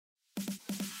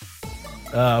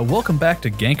Welcome back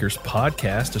to Gankers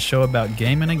Podcast, a show about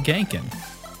gaming and ganking.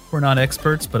 We're not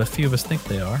experts, but a few of us think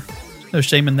they are. No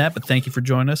shame in that, but thank you for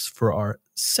joining us for our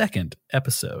second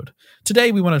episode.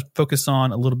 Today, we want to focus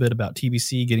on a little bit about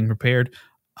TBC, getting prepared.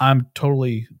 I'm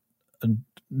totally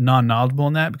non-knowledgeable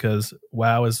in that because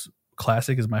WoW is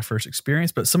Classic is my first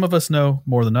experience, but some of us know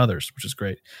more than others, which is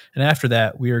great. And after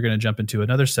that, we are going to jump into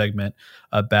another segment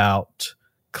about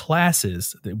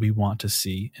classes that we want to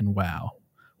see in WoW,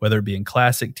 whether it be in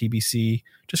Classic, TBC,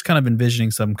 just kind of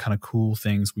envisioning some kind of cool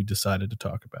things we decided to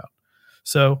talk about.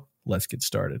 So let's get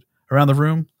started. Around the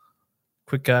room,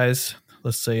 quick guys,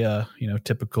 let's say,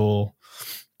 typical,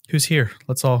 who's here?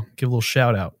 Let's all give a little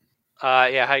shout out.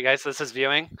 Hi guys, this is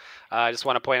Viewing. I just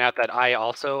want to point out that I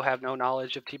also have no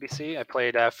knowledge of TBC. I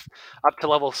played up to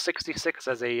level 66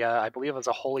 as I believe as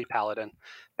a Holy Paladin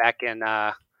back in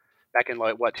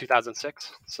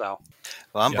 2006. So,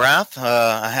 well, I'm Brath.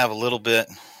 I have a little bit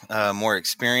more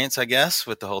experience, I guess,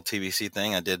 with the whole TBC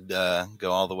thing. I did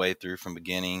go all the way through from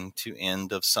beginning to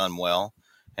end of Sunwell,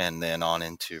 and then on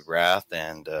into Wrath.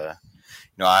 And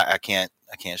I can't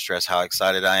stress how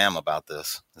excited I am about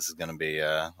this. This is going to be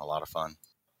a lot of fun.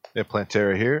 Yeah,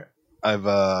 Plantera here. I've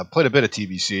played a bit of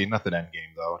TBC, nothing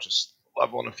endgame though. Just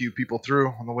leveling a few people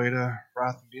through on the way to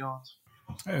Wrath and Beyond.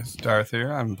 Hey, it's Darth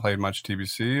here. I haven't played much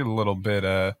TBC, a little bit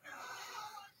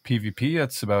PvP.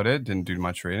 That's about it. Didn't do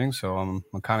much raiding, so I'm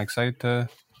kind of excited to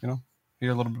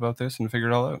hear a little bit about this and figure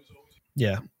it all out.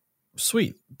 Yeah.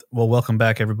 Sweet. Well, welcome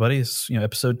back, everybody. It's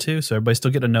episode 2, so everybody's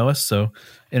still getting to know us. So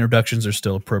introductions are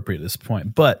still appropriate at this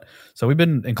point. But so we've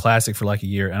been in Classic for like a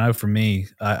year, and I know for me,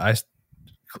 I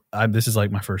this is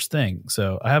like my first thing,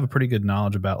 so I have a pretty good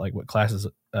knowledge about like what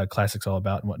Classic's all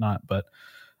about and whatnot. But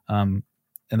and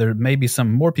there may be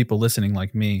some more people listening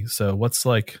like me. So what's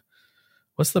the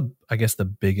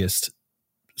biggest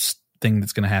thing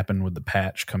that's going to happen with the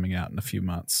patch coming out in a few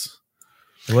months?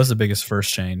 What was the biggest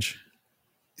first change?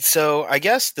 So I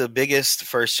guess the biggest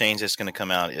first change that's going to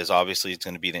come out is obviously it's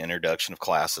going to be the introduction of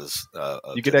classes.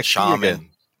 You get XP shaman again.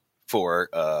 For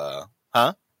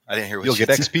I didn't hear what you'll you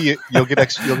get said. XP. You'll get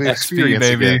experience,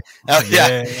 baby. again. Oh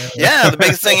yeah. The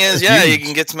biggest thing is you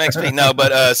can get some XP. No,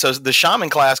 but so the shaman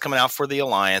class coming out for the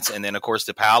Alliance, and then of course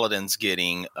the paladins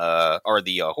getting or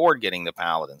the horde getting the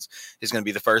paladins is going to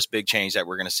be the first big change that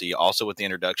we're going to see. Also with the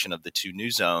introduction of the 2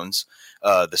 new zones,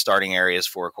 the starting areas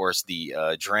for of course the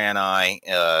Draenei,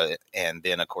 and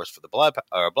then of course for the blood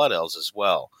elves as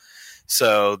well.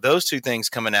 So those 2 things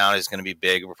coming out is going to be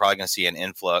big. We're probably going to see an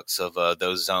influx of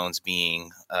those zones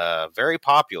being very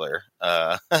popular,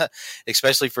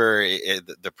 especially for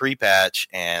the pre-patch,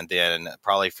 and then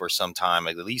probably for some time,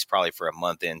 at least probably for a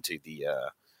month into the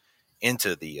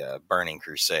Burning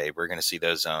Crusade. We're going to see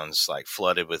those zones like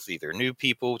flooded with either new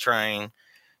people trying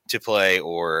to play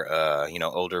or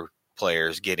older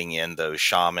players getting in those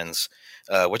shamans,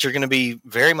 which are going to be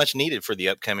very much needed for the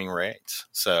upcoming raids.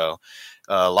 So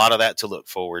a lot of that to look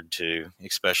forward to,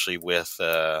 especially with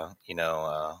us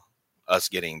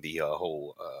getting the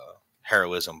whole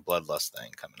heroism bloodlust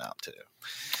thing coming out too.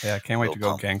 Yeah, I can't wait to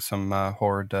go gank some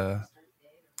horde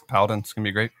paladins. It's gonna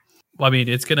be great. Well, I mean,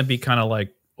 it's gonna be kind of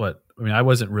like I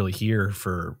wasn't really here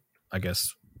for, I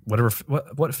guess,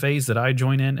 what phase did I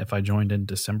join in? If I joined in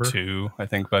December 2, I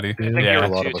think, buddy. I think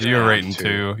you're right in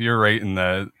 2. You're right in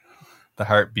the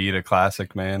heartbeat of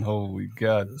Classic, man. Holy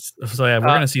God. So yeah, we're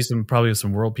going to see probably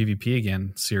some world PvP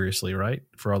again, seriously, right?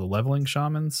 For all the leveling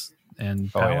shamans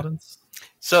and paladins.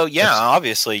 So yeah,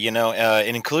 obviously,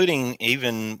 including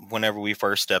even whenever we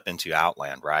first step into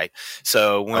Outland, right?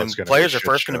 So when players are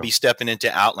first going to be stepping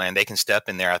into Outland, they can step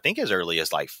in there, I think, as early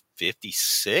as like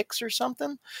 56 or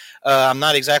something. I'm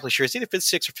not exactly sure. It's either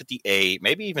 56 or 58,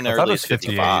 maybe even early as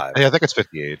 55. Yeah, I think it's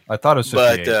 58. I thought it was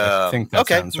 58. But I think that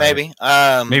okay, maybe.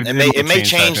 It may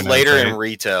change later in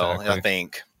retail, exactly. I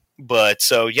think. But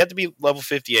so you have to be level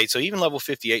 58. So even level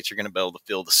 58s are going to be able to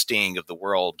feel the sting of the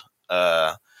world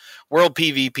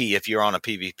PvP if you're on a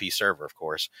PvP server, of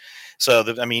course. So,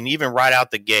 even right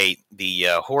out the gate, the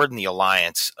Horde and the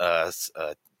Alliance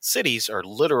cities are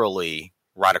literally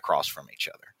right across from each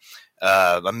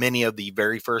other. Many of the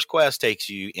very first quests takes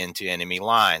you into enemy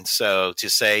lines. So to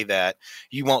say that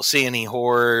you won't see any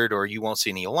Horde or you won't see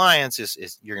any Alliance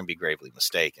is you're going to be gravely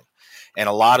mistaken. And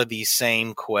a lot of these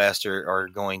same quests are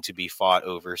going to be fought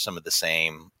over some of the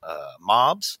same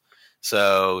mobs.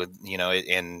 So,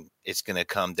 and it's going to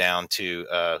come down to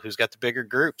who's got the bigger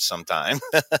group sometime.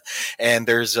 And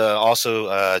there's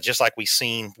also, just like we've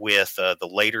seen with the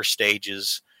later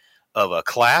stages of a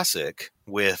Classic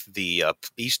with the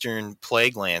Eastern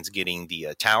Plaguelands getting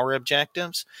the tower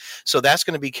objectives. So that's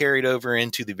going to be carried over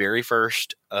into the very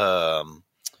first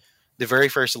the very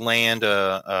first land,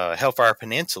 Hellfire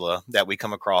Peninsula, that we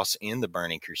come across in the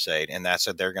Burning Crusade, and that's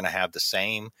that they're going to have the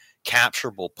same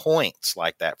capturable points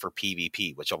like that for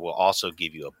PvP, which will also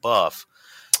give you a buff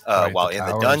while in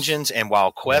the dungeons and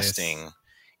while questing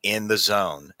in the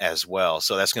zone as well.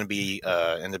 So that's going to be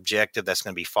an objective that's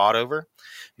going to be fought over,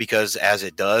 because as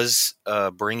it does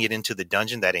bring it into the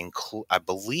dungeon, that I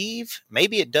believe,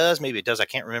 maybe it does, I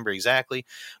can't remember exactly,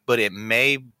 but it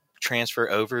may transfer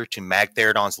over to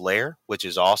Magtheridon's Lair, which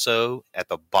is also at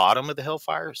the bottom of the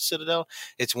Hellfire Citadel.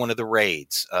 It's one of the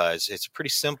raids. It's a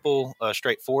pretty simple,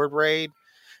 straightforward raid,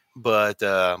 but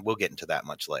we'll get into that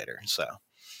much later. So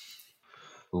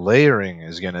layering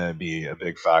is going to be a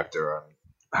big factor on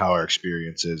how our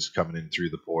experience is coming in through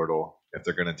the portal, if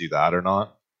they're going to do that or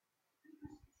not.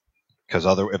 Because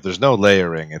if there's no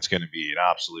layering, it's going to be an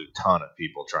absolute ton of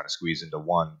people trying to squeeze into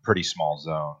one pretty small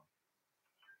zone.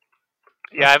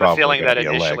 Yeah, I have a feeling that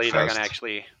initially they're going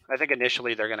to I think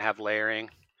initially they're going to have layering.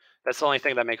 That's the only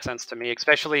thing that makes sense to me,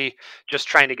 especially just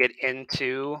trying to get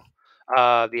into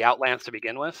the Outlands to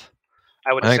begin with.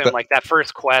 I would assume like that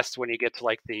first quest when you get to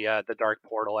like the Dark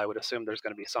Portal, I would assume there's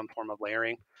going to be some form of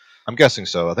layering. I'm guessing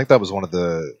so. I think that was one of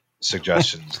the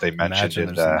suggestions they mentioned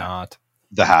in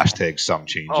the hashtag some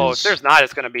changes. Oh, if there's not,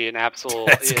 it's going to be an absolute.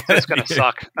 It's going to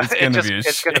suck.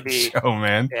 It's going to be show,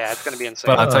 man. Yeah, it's going to be insane.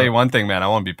 But I'll tell you one thing, man. I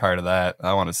want to be part of that.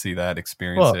 I want to see that,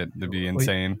 experience it. It'd be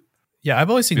insane. Yeah, I've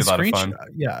always seen screenshots.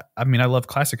 Yeah, I mean, I love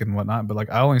Classic and whatnot, but like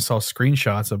I only saw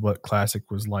screenshots of what Classic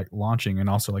was like launching, and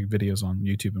also like videos on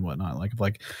YouTube and whatnot,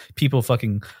 like people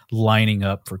fucking lining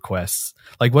up for quests.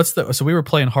 Like, so we were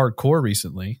playing hardcore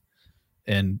recently,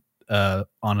 and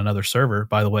on another server.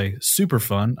 By the way, super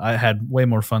fun. I had way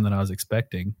more fun than I was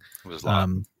expecting. It was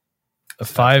long.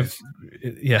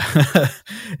 Yeah,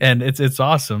 and it's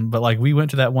awesome. But like we went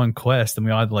to that one quest, and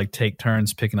we all had to like take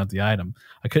turns picking up the item.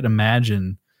 I couldn't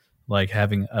imagine like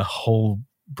having a whole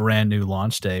brand new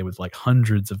launch day with like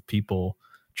hundreds of people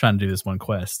trying to do this one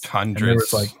quest.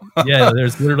 Hundreds.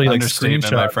 There's literally like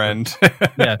screenshots, my friend.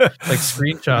 Yeah, like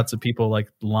screenshots of people like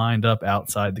lined up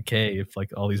outside the cave,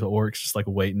 like all these orcs just like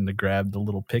waiting to grab the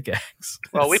little pickaxe.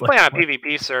 Well, we play on a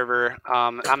PvP server.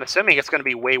 I'm assuming it's going to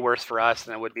be way worse for us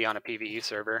than it would be on a PvE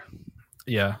server.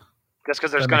 Yeah. Just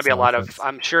because there's going to be a lot of,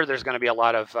 I'm sure there's going to be a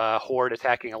lot of Horde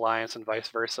attacking Alliance and vice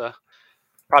versa.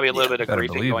 Probably a little bit of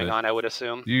griefing going on, I would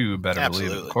assume. You better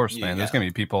believe it. Of course, man. There's going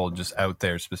to be people just out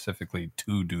there specifically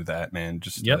to do that, man.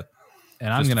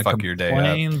 And I'm going to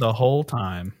complain the whole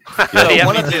time. Yeah,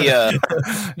 one of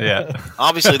the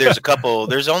obviously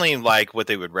there's only like what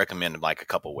they would recommend, like a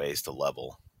couple ways to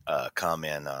level come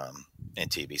in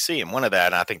TBC, and one of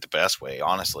that, and I think the best way,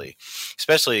 honestly,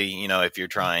 especially if you're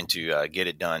trying to get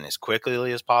it done as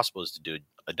quickly as possible, is to do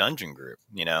a dungeon group,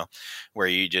 where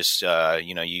you just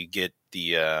you get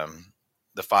the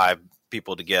 5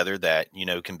 people together that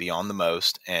can be on the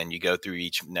most, and you go through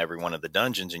each and every one of the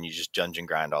dungeons, and you just dungeon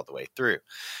grind all the way through.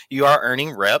 You are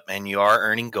earning rep and you are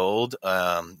earning gold.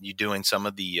 You're doing some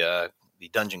of the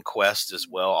dungeon quests as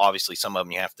well. Obviously, some of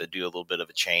them you have to do a little bit of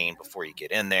a chain before you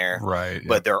get in there, right?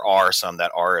 But there are some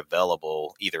that are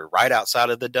available either right outside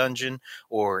of the dungeon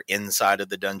or inside of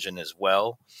the dungeon as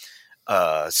well.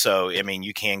 So, I mean,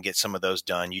 you can get some of those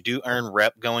done. You do earn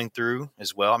rep going through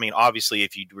as well. I mean, obviously,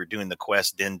 if you were doing the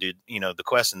quest, then do, the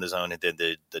quest in the zone and then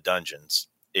the dungeons,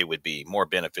 it would be more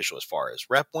beneficial as far as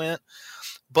rep went.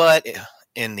 But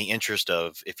in the interest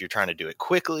of, if you're trying to do it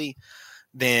quickly,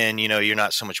 then, you're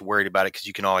not so much worried about it, because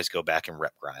you can always go back and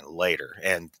rep grind later.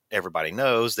 And everybody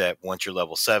knows that once you're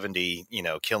level 70,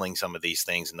 killing some of these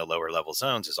things in the lower level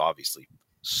zones is obviously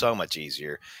so much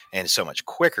easier and so much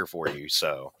quicker for you.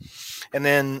 So, and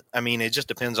then, I mean, it just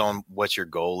depends on what your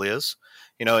goal is.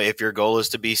 If your goal is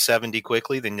to be 70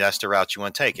 quickly, then that's the route you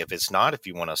want to take. If it's not, if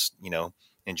you want to,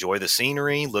 enjoy the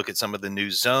scenery, look at some of the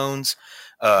new zones.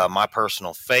 My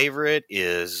personal favorite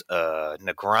is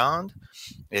Nagrand.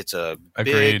 It's a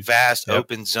big, vast,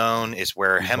 open zone. It's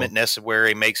where Hemet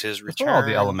Nesawari makes his return. All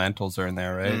the elementals are in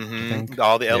there, right? Mm-hmm.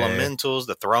 All the elementals,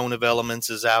 the Throne of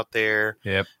Elements is out there.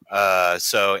 Yep.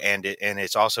 So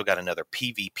it's also got another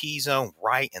PvP zone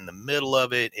right in the middle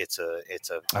of it. It's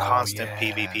a constant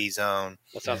PvP zone.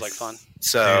 That sounds like fun.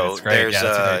 So there's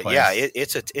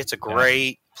it's a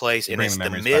great place, and it's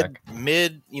the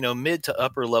mid to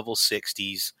upper level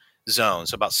 60s zone.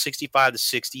 So about 65 to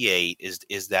 68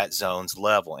 is that zone's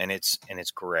level, and it's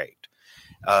great.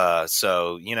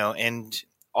 So and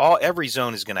every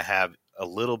zone is going to have a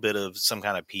little bit of some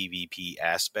kind of PvP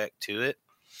aspect to it.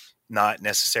 Not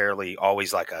necessarily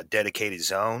always like a dedicated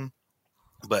zone,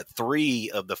 but 3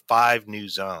 of the 5 new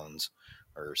zones,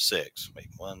 or 6. Wait,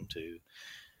 1, 2.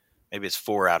 maybe it's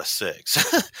 4 out of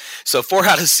 6. So 4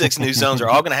 out of 6 new zones are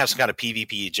all going to have some kind of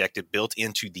PvP objective built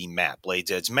into the map.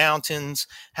 Blades Edge Mountains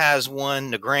has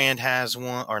one, Nagrand has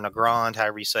one, or Nagrand,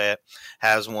 however you say it,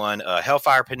 has one.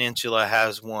 Hellfire Peninsula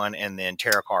has one, and then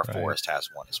Terracar Forest has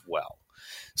one as well.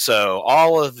 So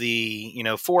all of the,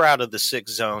 4 out of the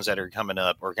 6 zones that are coming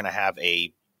up are going to have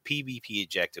a PvP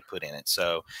objective put in it.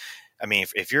 So, I mean,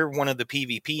 if you're one of the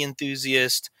PvP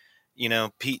enthusiasts,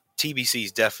 TBC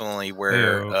is definitely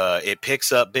where it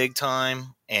picks up big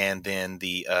time. And then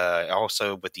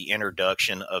also with the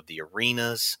introduction of the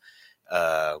arenas,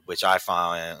 which I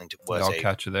find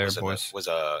was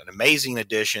an amazing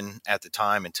addition at the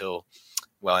time until,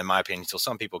 well, in my opinion, until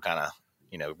some people kind of,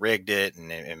 rigged it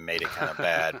and made it kind of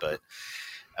bad. But,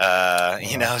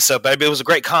 but it was a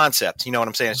great concept. You know what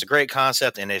I'm saying? It's a great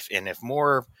concept. And if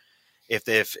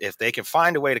they can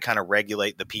find a way to kind of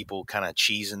regulate the people kind of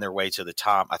cheesing their way to the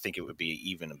top, I think it would be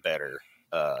even a better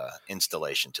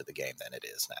installation to the game than it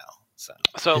is now.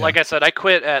 So like I said, I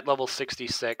quit at level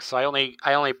 66. So I only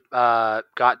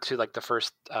got to like the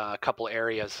first couple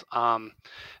areas.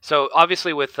 So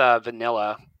obviously with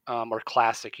vanilla or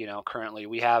classic, currently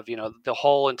we have, the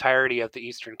whole entirety of the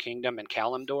Eastern Kingdom and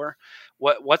Kalimdor.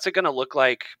 What's it going to look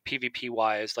like PvP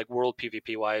wise, like world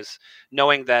PvP wise,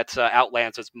 knowing that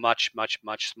Outlands is much, much,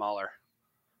 much smaller?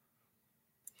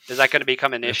 Is that going to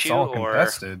become an issue? All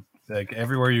contested. Like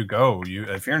everywhere you go,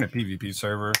 if you're in a PvP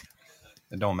server,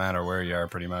 it don't matter where you are.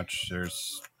 Pretty much,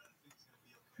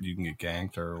 you can get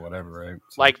ganked or whatever, right?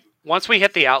 So, like once we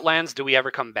hit the Outlands, do we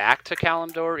ever come back to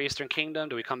Kalimdor, Eastern Kingdom?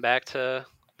 Do we come back to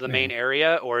the main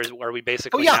area, or are we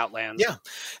basically Outlands? Yeah,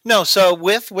 no. So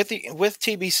with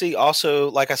TBC, also,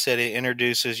 like I said, it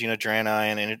introduces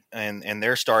Draenei and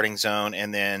their starting zone,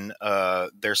 and then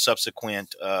their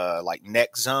subsequent like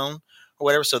next zone or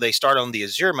whatever. So they start on the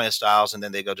Azure Mist Isles, and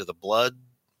then they go to the Blood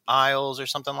Isles or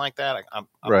something like that. I'm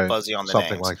fuzzy on the names.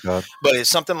 Something like that. But it's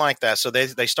something like that. So they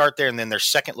start there, and then their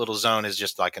second little zone is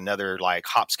just like another like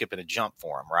hop, skip, and a jump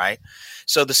for them, right?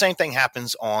 So the same thing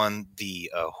happens on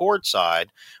the Horde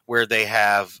side, where they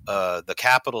have the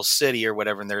capital city or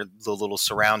whatever, and they're the little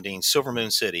surrounding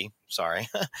Silvermoon City,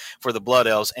 for the Blood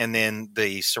Elves, and then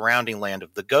the surrounding land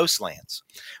of the Ghostlands.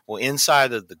 Well,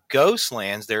 inside of the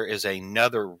Ghostlands, there is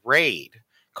another raid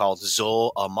called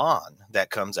Zul Aman that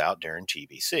comes out during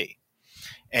TBC.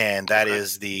 And that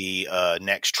is the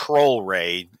next troll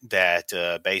raid that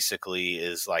basically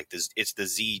is like this. It's the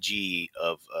ZG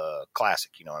of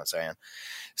Classic, you know what I'm saying?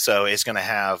 So it's going to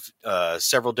have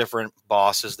several different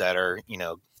bosses that are,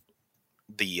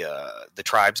 the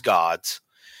tribe's gods.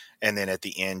 And then at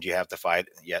the end, you have to fight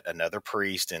yet another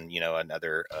priest and,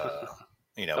 another,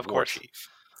 war chief.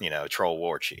 Troll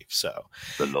war chief. So,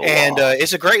 and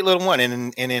it's a great little one,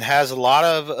 and it has a lot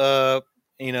of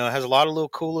little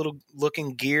cool little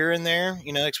looking gear in there.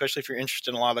 Especially if you're interested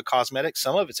in a lot of the cosmetics.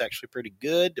 Some of it's actually pretty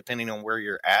good, depending on where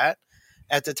you're at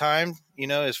the time.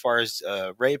 As far as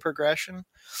raid progression,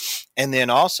 and then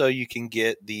also you can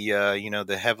get the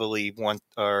the heavily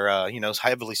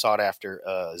heavily sought after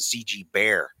ZG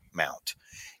Bear mount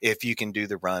if you can do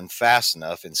the run fast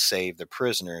enough and save the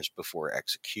prisoners before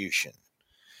execution.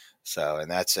 So, and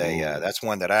that's that's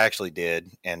one that I actually did,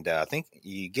 and I think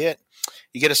you get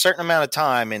a certain amount of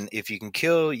time, and if you can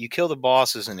kill the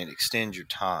bosses, and it extends your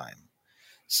time.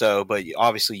 So, but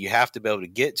obviously you have to be able to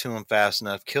get to them fast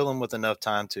enough, kill them with enough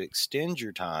time to extend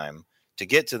your time to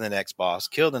get to the next boss,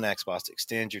 kill the next boss to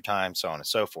extend your time, so on and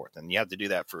so forth. And you have to do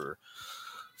that for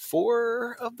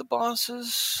 4 of the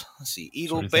bosses. Let's see,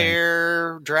 Eagle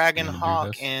Bear, Dragon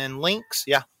Hawk, and Lynx.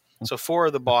 Yeah, so 4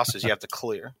 of the bosses you have to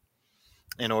clear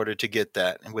in order to get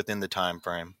that within the time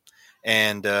frame,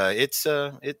 and it's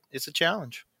a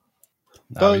challenge.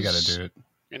 No, you got to do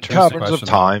it. Caverns of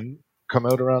Time come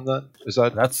out around that? Is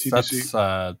that's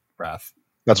Wrath?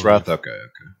 That's Wrath. Okay.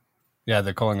 Yeah,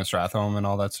 they're calling us Wrathhome and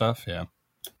all that stuff. Yeah,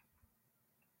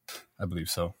 I believe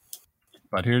so.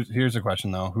 But here's a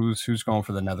question though: Who's going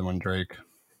for the Netherwind Drake?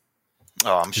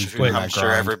 Oh, I'm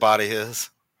sure everybody is.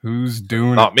 Who's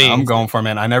doing not it? Me. I'm going for it,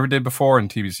 man. I never did before in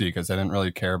TBC because I didn't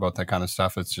really care about that kind of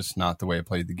stuff. It's just not the way I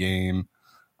played the game.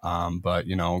 But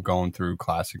going through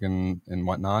Classic and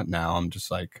whatnot, now I'm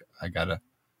just like, I gotta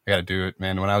do it,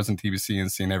 man. When I was in TBC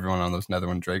and seeing everyone on those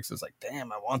Netherwind Drakes, it's like,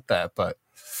 damn, I want that, but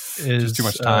it's just too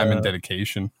much time and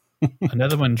dedication. A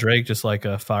Netherwind Drake, just like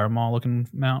a Firemaw looking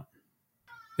mount.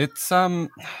 It's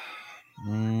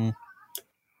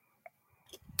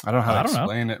I don't know how to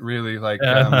explain it really. Like,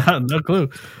 no clue.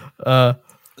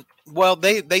 Well,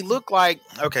 they look like,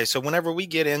 okay. So whenever we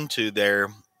get into their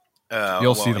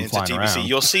You'll see them flying around.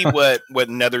 You'll see what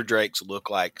nether drakes look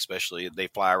like, especially if they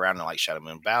fly around in like Shadow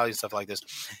Moon Valley and stuff like this.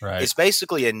 Right. It's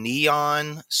basically a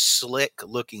neon, slick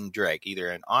looking drake, either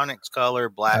an onyx color,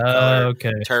 black color,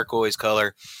 turquoise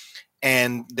color,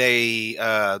 and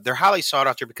they're highly sought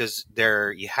after because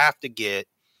you have to get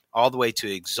all the way to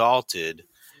Exalted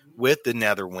with the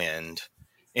Netherwind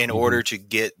in order to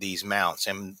get these mounts,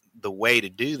 and the way to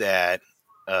do that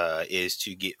is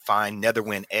to find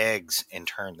Netherwind eggs and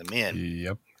turn them in.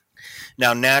 Yep.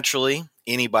 Now, naturally,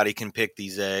 anybody can pick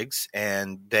these eggs,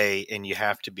 and you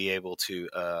have to be able to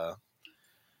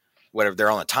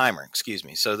they're on a timer. Excuse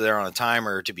me. So they're on a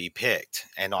timer to be picked,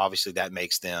 and obviously that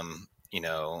makes them,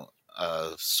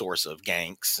 a source of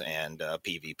ganks and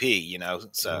PvP.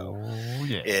 So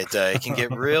it can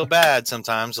get real bad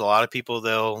sometimes. A lot of people,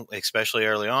 especially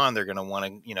early on, they're going to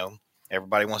want to,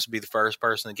 everybody wants to be the first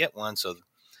person to get one, so.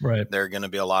 Right. There's going to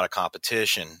be a lot of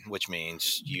competition, which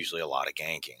means usually a lot of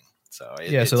ganking. So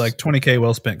so like $20,000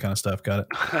 well spent kind of stuff. Got it.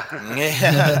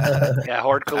 Yeah,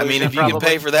 horde collusion. I mean, if you can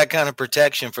pay for that kind of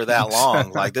protection for that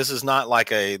long, like this is not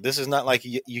like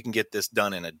you can get this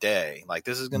done in a day. Like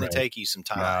this is going to take you some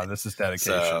time. No, this is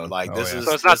dedication. So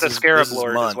so it's not the Scarab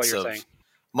Lord, is what you're saying.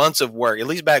 Months of work. At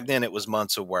least back then, it was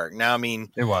months of work. Now, I mean,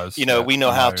 it was. we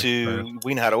know how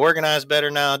to organize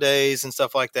better nowadays and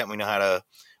stuff like that.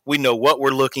 We know what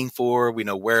we're looking for. We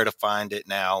know where to find it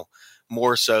now,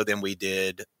 more so than we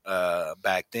did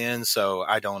back then. So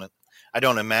I don't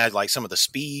imagine like some of the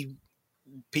speed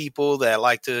people that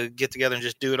like to get together and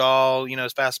just do it all,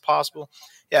 as fast as possible.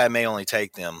 Yeah, it may only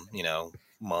take them,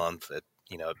 month at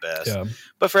best. Yeah.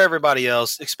 But for everybody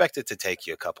else, expect it to take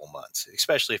you a couple months,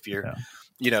 especially if you're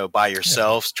by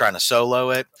yourself trying to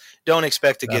solo it. Don't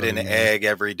expect to get an egg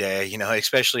every day,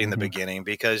 especially in the beginning,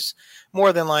 because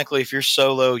more than likely if you're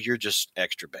solo, you're just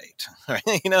extra bait.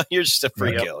 Right? You're just a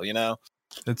free kill,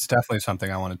 It's definitely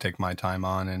something I want to take my time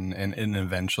on and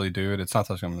eventually do it. It's not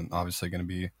something I'm obviously going to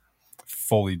be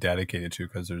fully dedicated to,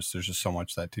 because there's just so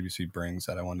much that TBC brings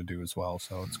that I want to do as well.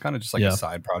 So it's kind of just like a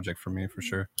side project for me for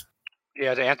sure.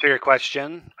 Yeah, to answer your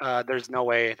question, there's no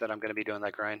way that I'm going to be doing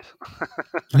that grind.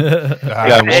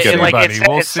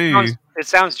 We'll see. It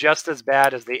sounds just as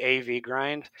bad as the AV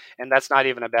grind, and that's not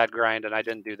even a bad grind, and I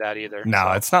didn't do that either.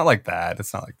 No, it's not like that.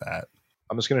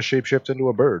 I'm just going to shapeshift into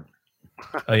a bird.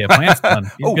 Oh, yeah, plant's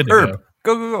done. He's good to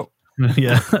go.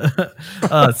 Yeah.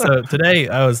 So today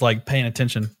I was like paying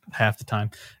attention half the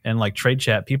time, and like trade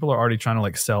chat, people are already trying to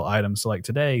like sell items. So like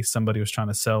today, somebody was trying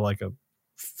to sell like a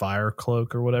fire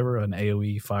cloak or whatever, an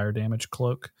AoE fire damage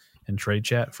cloak in trade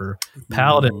chat for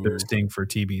paladin boosting for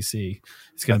TBC.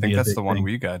 It's going to be that's the one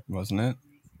we got, wasn't it?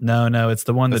 No, it's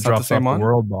the one that drops off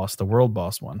the world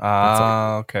boss one.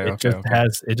 Okay.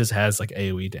 It just has like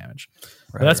AoE damage.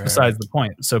 But that's besides the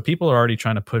point. So people are already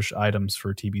trying to push items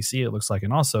for TBC, it looks like,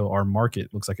 and also our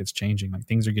market looks like it's changing. Like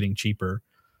things are getting cheaper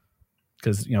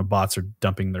because bots are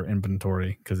dumping their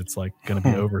inventory because it's like going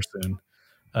to be over soon.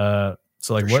 So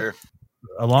like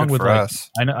along with like,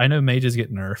 I know mages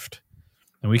get nerfed,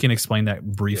 and we can explain that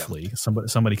briefly. Yeah.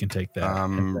 Somebody can take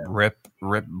that.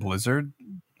 Rip Blizzard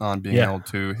on being able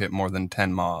to hit more than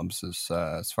 10 mobs,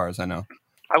 as far as I know.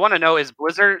 I want to know, is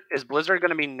Blizzard going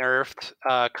to be nerfed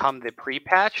come the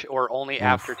pre-patch, or only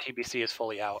after TBC is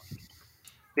fully out?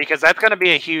 Because that's going to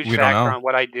be a huge factor on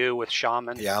what I do with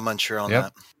Shaman. Yeah, I'm unsure on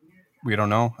that. We don't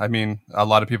know. I mean, a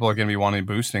lot of people are going to be wanting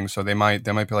boosting, so they might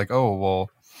be like, oh, well,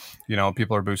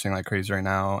 people are boosting like crazy right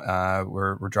now.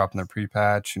 We're dropping their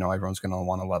pre-patch. Everyone's going to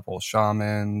want to level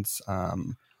Shamans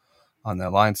on the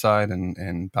Alliance side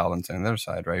and Paladins on the other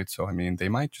side, right? So, I mean, they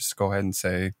might just go ahead and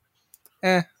say,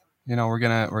 we're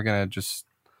gonna just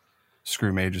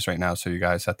screw mages right now, so you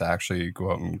guys have to actually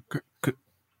go out and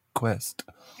quest.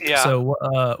 Yeah. So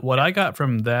what I got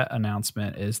from that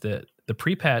announcement is that the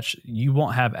pre-patch, you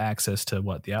won't have access to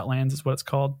the Outlands is what it's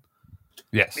called.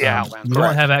 Yes. Yeah. You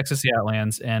won't have access to the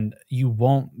Outlands, and you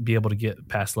won't be able to get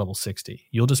past level 60.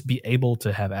 You'll just be able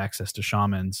to have access to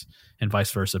Shamans and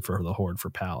vice versa for the Horde for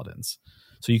Paladins.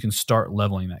 So you can start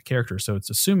leveling that character. So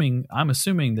I'm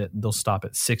assuming that they'll stop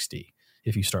at 60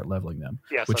 if you start leveling them.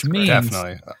 Yes, which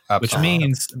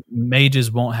means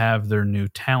mages won't have their new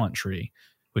talent tree,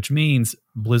 which means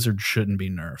Blizzard shouldn't be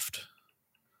nerfed.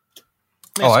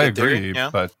 I agree.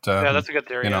 But that's a good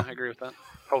theory. I agree with that.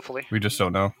 Hopefully. We just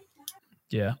don't know.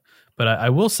 Yeah. But I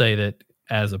will say that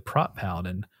as a prop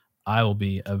paladin, I will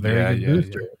be a very good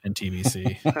booster in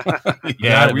TBC.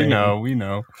 We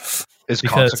know. Is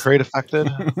Consecrate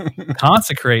affected?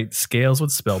 Consecrate scales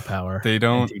with spell power. They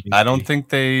don't. I don't think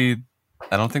they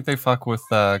fuck with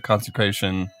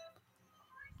Consecration.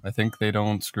 I think they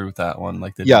don't screw with that one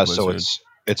like they do Blizzard.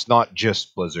 it's not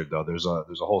just Blizzard though. There's a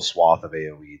whole swath of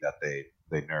AoE that they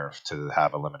nerf to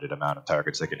have a limited amount of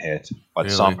targets they can hit, but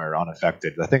Really? some are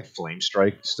unaffected. I think Flame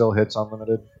Strike still hits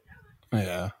unlimited.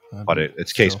 Yeah, but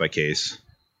it's case by case.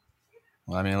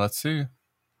 Well, I mean, let's see.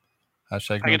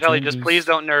 Hashtag I can tell you, just please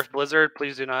don't nerf Blizzard.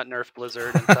 Please do not nerf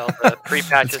Blizzard until the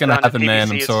pre-patch it's is gonna done. happen, man.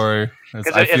 I'm sorry.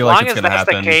 Because as long as that's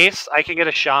the case, I can get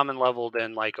a shaman leveled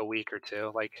in like a week or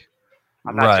two. Like,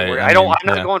 I'm not too worried. I'm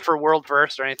not going for world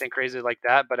first or anything crazy like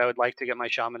that. But I would like to get my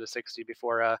shaman to 60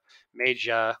 before mage.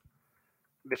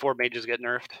 Before mages get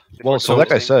nerfed. Well, so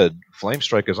like I said, Flame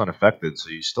Strike is unaffected,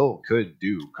 so you still could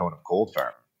do Cone of Cold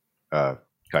farm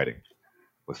kiting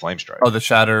with Flame Strike. Oh, the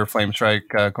Shatter Flame Strike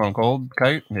Cone of Cold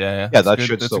kite? Yeah. Yeah, that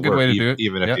should that's still a good work, way to do it.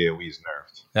 even if AoE is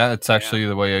nerfed. Yeah, it's actually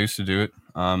the way I used to do it.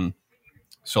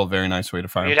 Still a very nice way to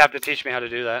farm. You'd have to teach me how to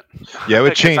do that. Yeah, it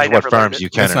would change what farms you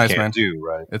can and can't do,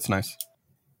 right? It's nice.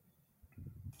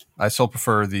 I still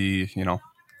prefer the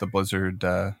Blizzard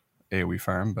AoE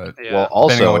farm, but well,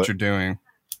 also, depending on what you're doing.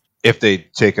 If they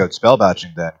take out spell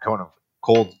batching, then Cone of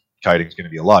Cold kiting is going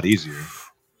to be a lot easier.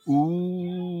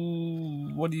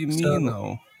 Ooh, what do you mean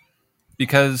though?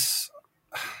 Because,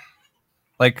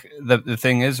 like the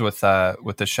thing is with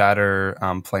the Shatter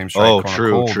Flame Strike Cone of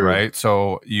Cold, right?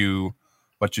 So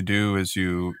what you do is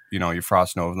you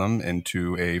Frost Nova them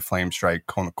into a Flame Strike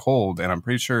Cone of Cold, and I'm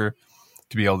pretty sure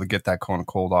to be able to get that Cone of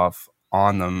Cold off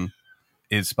on them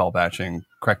is spell batching.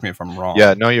 Correct me if I'm wrong.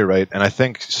 Yeah, no, you're right. And I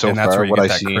think so far what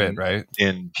I've seen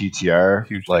in PTR,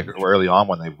 early on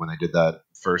when they did that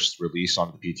first release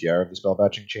on the PTR of the spell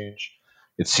batching change,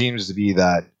 it seems to be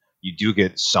that you do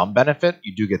get some benefit,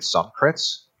 you do get some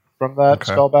crits from that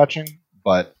spell batching,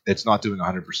 but it's not doing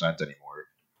 100% anymore.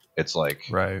 It's like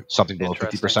something below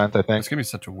 50%, I think. It's gonna be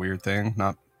such a weird thing,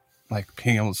 not like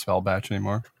being able to spell batch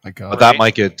anymore. But that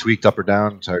might get tweaked up or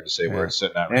down. It's hard to say where it's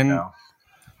sitting at right now.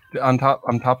 On top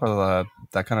of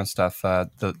that kind of stuff,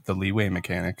 the leeway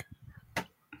mechanic,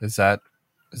 is that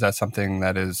something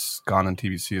that is gone in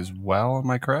TBC as well? Am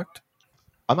I correct?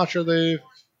 I'm not sure they've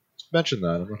mentioned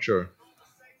that. I'm not sure.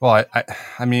 Well,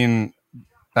 I mean,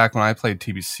 back when I played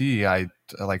TBC,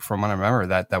 from what I remember,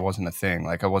 that wasn't a thing.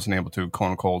 Like, I wasn't able to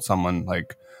Cone of Cold someone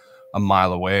like a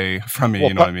mile away from me. Well,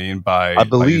 you know what I mean? By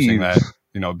using that,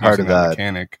 part of that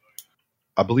mechanic.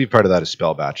 I believe part of that is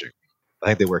spell batching. I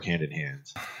think they work hand in hand.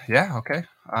 Yeah. Okay.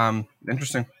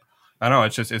 Interesting. I know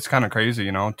it's kind of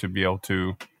crazy, to be able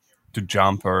to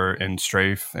jump or in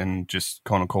strafe and just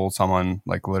Cone of Cold someone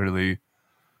like literally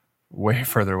way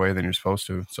further away than you're supposed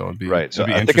to. So it'd be right. So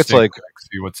I think it's like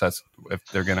see if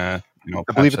they're gonna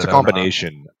I believe it's a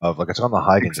combination of it's on the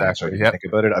high exactly. So think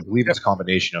about it. I believe it's a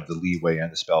combination of the leeway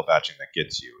and the spell batching that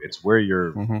gets you. It's where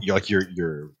your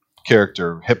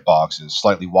character hitbox is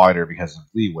slightly wider because of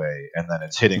leeway, and then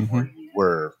it's hitting where you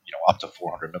were up to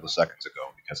 400 milliseconds ago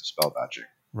because of spell batching.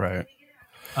 Right.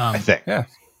 I think. Yeah.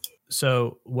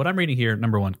 So what I'm reading here,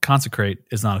 number one, Consecrate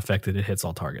is not affected. It hits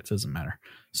all targets. Doesn't matter.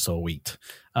 Sweet.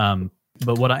 But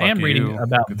what I am reading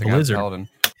about Blizzard,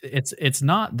 it's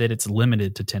not that it's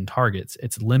limited to 10 targets.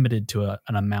 It's limited to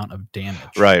an amount of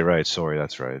damage. Right. Sorry,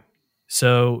 that's right.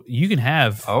 So you can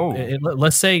have,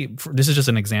 let's say, this is just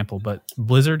an example, but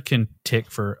Blizzard can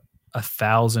tick for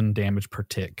 1,000 damage per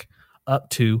tick up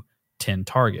to 10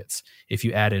 targets. If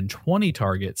you add in 20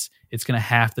 targets, it's going to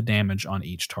half the damage on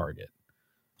each target.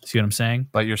 See what I'm saying?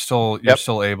 But you're still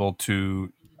able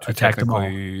to attack them all.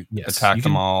 Yes. Attack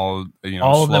them all,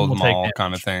 all slow them all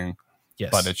kind of thing. Yes.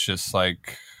 But it's just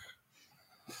like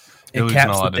you're losing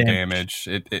a lot of damage.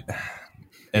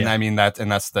 And I mean that's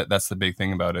the big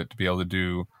thing about it, to be able to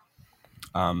do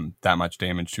that much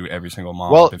damage to every single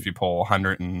mob. Well, if you pull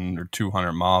 100 or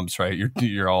 200 mobs, right,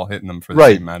 you're all hitting them for the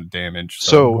same amount of damage.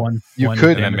 So you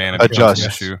could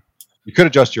adjust. You could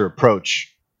adjust your approach.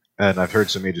 And I've heard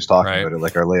some mages talking about it,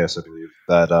 like Arleus, I believe,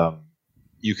 that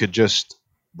you could just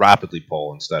rapidly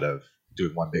pull instead of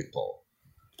doing one big pull,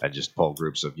 and just pull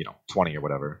groups of 20 or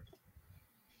whatever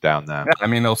down that. Yeah, I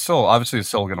mean, it's still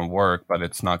going to work, but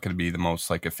it's not going to be the most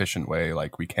efficient way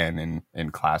like we can in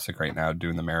Classic right now,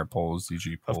 doing the merit pulls,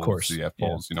 ZG pulls, of course, ZF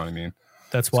pulls. You know what I mean?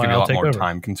 That's why it's going to be a lot more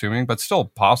time consuming, but still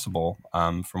possible.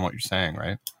 From what you're saying,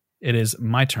 right? It is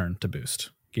my turn to boost.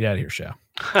 Get out of here, Shao.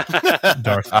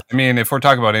 Darth. I mean, if we're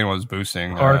talking about anyone's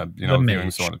boosting,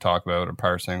 viewing someone to talk about or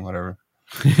parsing, whatever.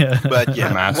 But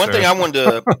one thing I wanted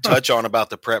to touch on about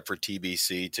the prep for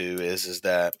TBC too is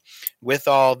that with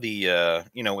all the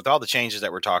with all the changes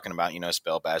that we're talking about,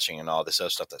 spell batching and all this other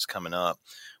stuff that's coming up,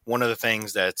 one of the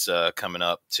things that's coming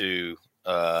up too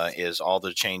is all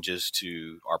the changes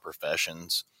to our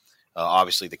professions.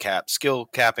 Obviously, the skill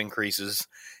cap increases.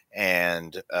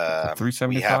 and 375.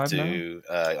 We have to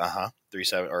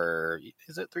 37 or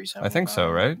is it 375? I think so,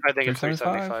 right? I think it's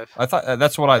 375. I thought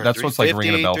that's what's like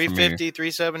ringing a bell for me. 350,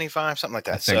 375, something like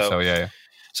that. I think so. Yeah.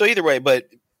 So either way, but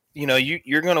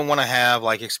you're going to want to have,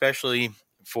 like, especially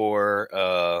for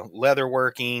leather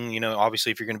working,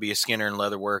 obviously if you're going to be a skinner and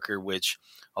leather worker, which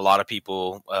a lot of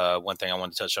people, one thing I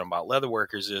want to touch on about leather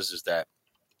workers is that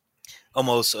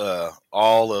almost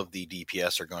all of the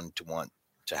DPS are going to want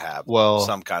to have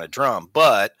some kind of drum,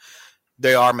 but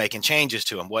they are making changes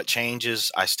to them. What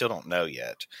changes, I still don't know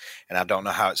yet, and I don't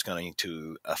know how it's going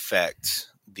to affect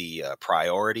the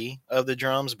priority of the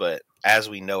drums, but as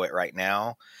we know it right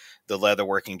now, the leather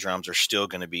working drums are still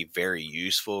going to be very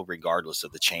useful regardless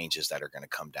of the changes that are going to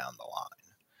come down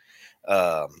the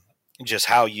line. Just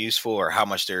how useful or how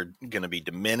much they're going to be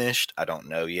diminished, I don't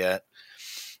know yet,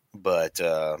 but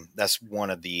that's one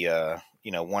of the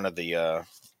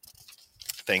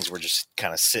things we're just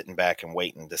kind of sitting back and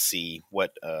waiting to see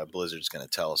what Blizzard's going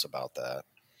to tell us about that.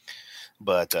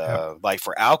 But like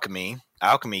for Alchemy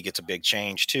gets a big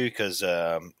change too, because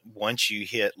once you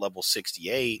hit level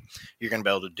 68, you're going to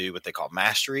be able to do what they call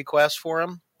mastery quests for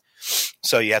them.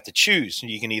 So you have to choose.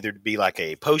 You can either be like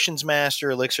a potions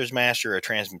master, elixirs master, or a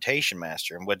transmutation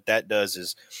master. And what that does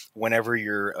is whenever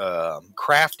you're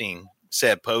crafting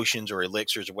said potions or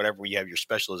elixirs or whatever you have your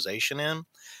specialization in,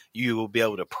 you will be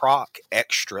able to proc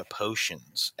extra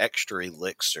potions, extra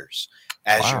elixirs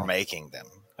as you're making them.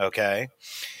 Okay.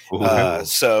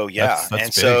 So yeah, that's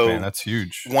big, so man. That's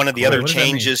huge. One of the other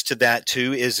changes to that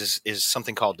too is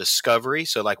something called discovery.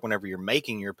 So like whenever you're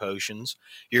making your potions,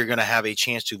 you're going to have a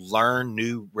chance to learn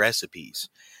new recipes.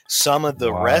 Some of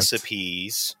the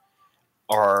recipes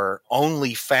are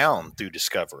only found through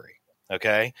discovery.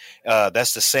 Okay,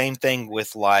 that's the same thing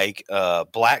with like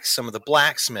some of the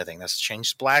blacksmithing. That's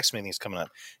changed. Blacksmithing is coming up.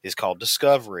 Is called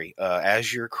discovery.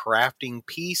 As you're crafting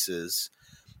pieces,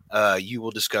 you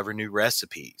will discover new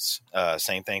recipes.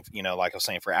 Same thing, like I was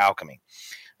saying for alchemy.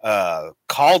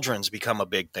 Cauldrons become a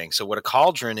big thing. So what a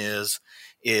cauldron is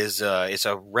it's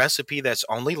a recipe that's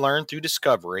only learned through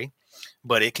discovery,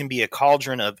 but it can be a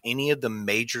cauldron of any of the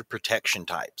major protection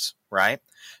types, right?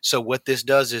 So what this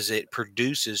does is it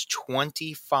produces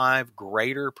 25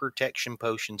 greater protection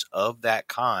potions of that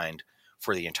kind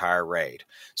for the entire raid.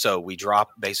 So we drop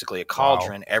basically a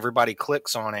cauldron, everybody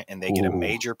clicks on it, and they get a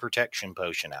major protection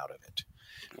potion out of it.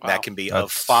 Wow. That can be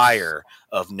of fire,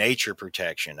 of nature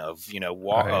protection, of,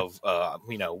 whatever,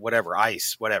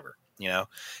 ice, whatever,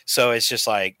 So it's just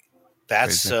like,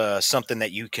 that's something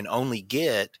that you can only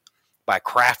get by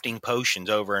crafting potions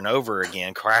over and over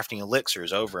again, crafting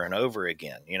elixirs over and over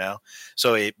again,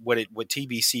 So what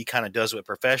TBC kind of does with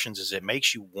professions is it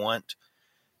makes you want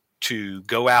to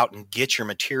go out and get your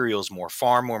materials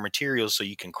far more materials so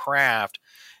you can craft,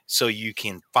 so you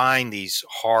can find these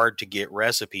hard to get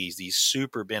recipes, these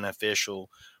super beneficial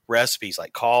recipes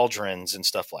like cauldrons and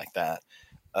stuff like that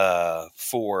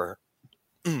for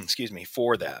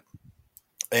that.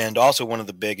 And also one of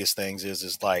the biggest things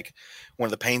is like one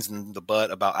of the pains in the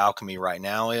butt about alchemy right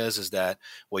now is that,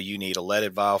 well, you need a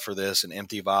leaded vial for this, an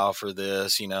empty vial for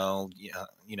this,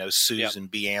 Susan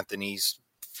B. Anthony's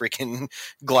freaking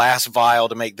glass vial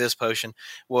to make this potion.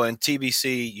 Well, in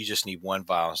TBC, you just need one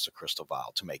vial. It's a crystal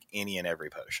vial to make any and every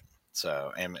potion.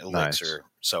 So, and elixir,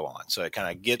 so on. So it kind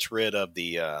of gets rid of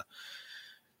the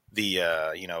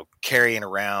carrying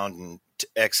around and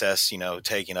excess,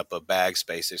 taking up a bag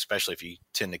space, especially if you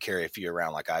tend to carry a few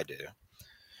around like I do.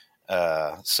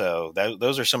 So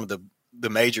those are some of the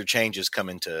major changes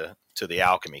coming to the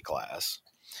alchemy class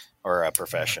or a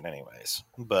profession anyways.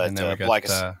 But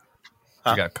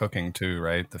we got cooking too,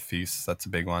 right? The feasts, that's a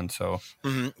big one. So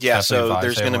so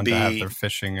there's going to be have their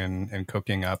fishing and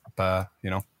cooking up.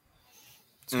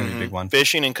 It's going to be a big one.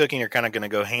 Fishing and cooking are kind of going to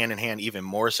go hand in hand, even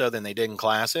more so than they did in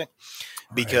Classic,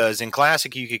 because in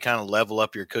Classic you could kind of level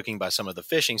up your cooking by some of the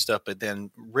fishing stuff, but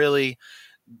then really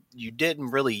you didn't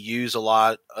really use a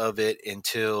lot of it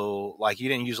until, like, you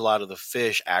didn't use a lot of the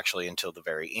fish actually until the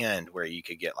very end, where you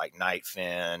could get like night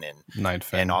fin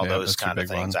and all those kind of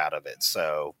things out of it.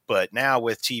 So, but now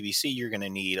with TBC, you're going to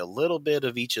need a little bit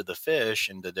of each of the fish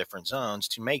in the different zones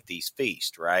to make these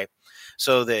feasts, right?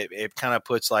 So that it kind of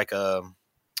puts like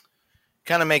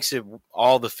kind of makes it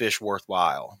all the fish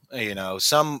worthwhile.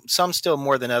 Some still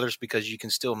more than others, because you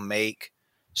can still make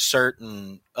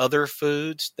certain other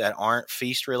foods that aren't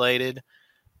feast related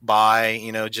by,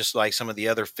 just like some of the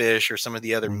other fish or some of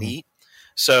the other meat.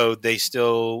 So they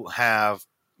still have,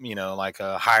 like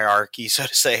a hierarchy, so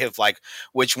to say, of like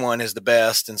which one is the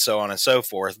best and so on and so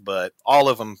forth. But all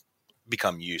of them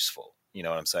become useful. You know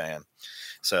what I'm saying?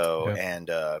 So, and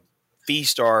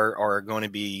feast are going to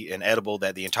be an edible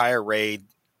that the entire raid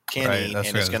can eat,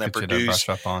 and it's going to produce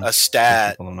a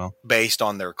stat based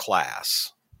on their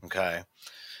class. Okay.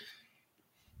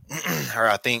 Or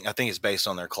I think it's based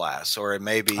on their class, or it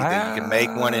may be that you can make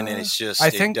one and it's just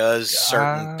it does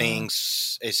certain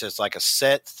things. It's just like a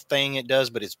set thing it does,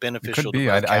 but it's beneficial.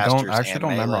 I actually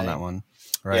don't remember on that one.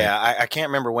 Right. Yeah, I can't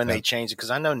remember when they changed it,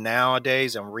 because I know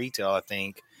nowadays in retail, I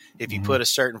think if you put a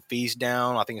certain feast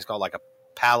down, I think it's called like a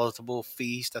palatable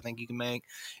feast, I think you can make,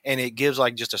 and it gives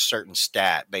like just a certain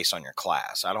stat based on your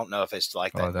class. I don't know if it's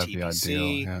like that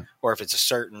TBC or if it's a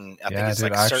certain. I think it's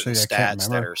like certain stats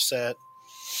that are set.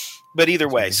 But either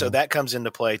way, so that comes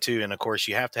into play too, and of course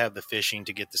you have to have the fishing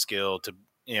to get the skill to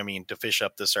fish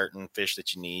up the certain fish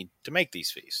that you need to make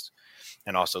these feasts,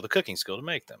 and also the cooking skill to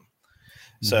make them.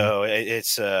 So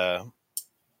it's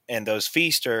and those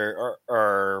feasts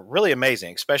are really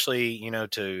amazing, especially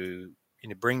to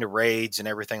bring the raids and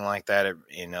everything like that.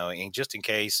 And just in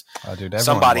case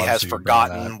somebody has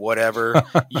forgotten whatever,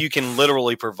 you can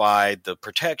literally provide the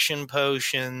protection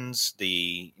potions,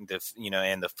 the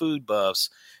and the food buffs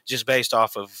just based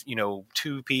off of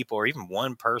 2 people or even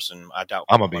one person. I doubt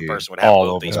one person would have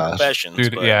both these professions.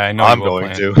 Dude, I know I'm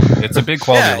going to. It's a big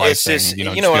quality of life thing. Just,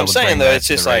 you know what I'm saying though. It's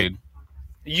just like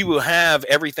you will have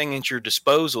everything at your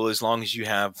disposal as long as you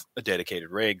have a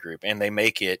dedicated raid group, and they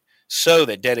make it so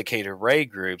that dedicated raid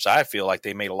groups, I feel like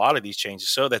they made a lot of these changes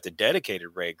so that the dedicated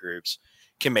raid groups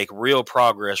can make real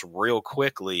progress real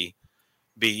quickly,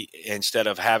 instead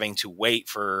of having to wait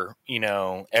for,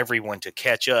 everyone to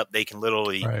catch up. They can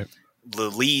literally, the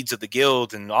leads of the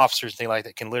guild and officers and things like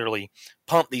that can literally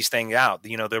pump these things out.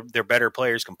 Their better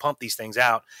players can pump these things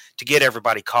out to get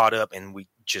everybody caught up and we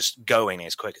just going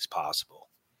as quick as possible.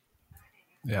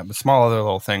 Yeah, but small other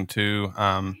little thing too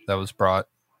that was brought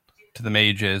to the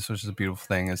mages, which is a beautiful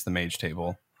thing, is the mage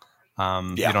table.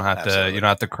 You don't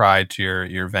have to cry to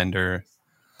your vendor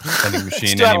vending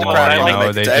machine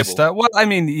anymore. They just a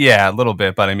little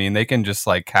bit, but I mean they can just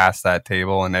like cast that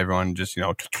table and everyone just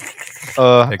actually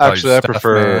I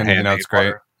prefer it's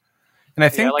great. And I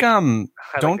think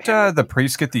don't the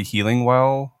priests get the healing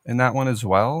well in that one as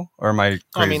well? Or am I crazy?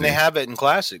 I mean they have it in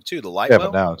Classic too, the light well. Yeah,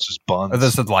 but now it's just buns.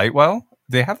 This is light well?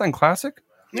 They have that in Classic?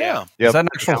 Yeah. Is that an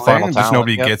actual thing? Just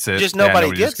nobody gets it. Just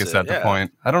nobody gets it. At the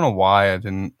point. I don't know why I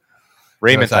didn't.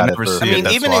 Raymond, I never see it.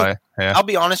 That's why. I'll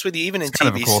be honest with you. Even in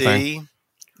TBC, cool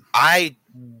I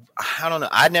don't know.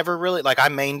 I never really I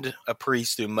mained a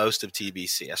priest through most of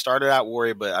TBC. I started out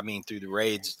warrior, but I mean through the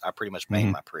raids, I pretty much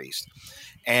mained my priest.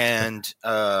 And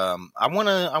I want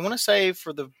to say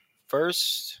for the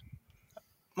first.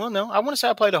 Well, no, I want to say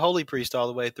I played a holy priest all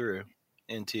the way through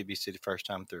in TBC the first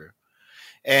time through.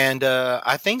 And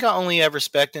I think I only ever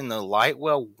spec'd in the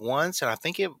Lightwell once, and I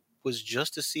think it was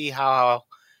just to see how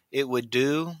it would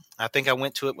do. I think I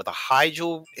went to it with a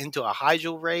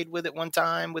Hyjal raid with it one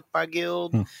time with my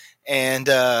guild. And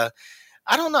I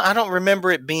don't know. I don't remember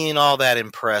it being all that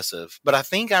impressive, but I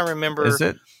think I remember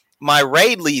my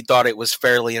raid lead thought it was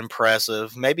fairly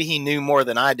impressive. Maybe he knew more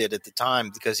than I did at the time,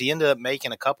 because he ended up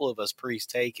making a couple of us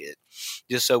priests take it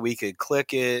just so we could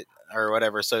click it or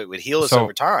whatever, so it would heal us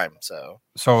over time. So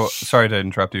sorry to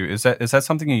interrupt you. Is that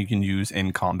something you can use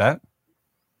in combat?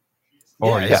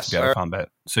 Or you have to be out of combat?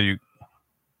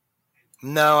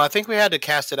 No, I think we had to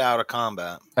cast it out of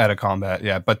combat. Out of combat,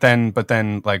 yeah. But then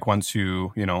like once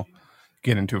you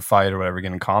get into a fight or whatever,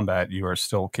 get in combat, you are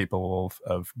still capable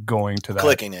of going to that,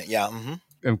 clicking it, yeah. Mm-hmm.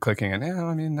 And clicking it. Yeah,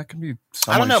 I mean that can be.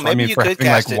 I don't know. Maybe you could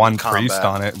cast like one priest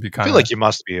on it. I feel like you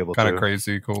must be able to. Kind of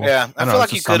crazy, cool. Yeah, I feel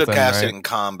like you could have cast it in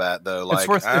combat though. Like,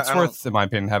 it's worth, in my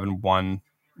opinion, having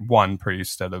one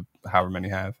priest out of however many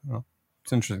you have.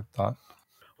 It's an interesting thought.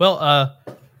 Well, I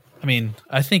mean,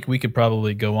 I think we could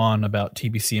probably go on about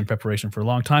TBC in preparation for a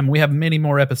long time. We have many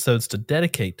more episodes to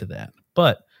dedicate to that,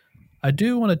 but I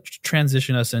do want to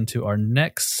transition us into our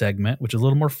next segment, which is a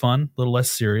little more fun, a little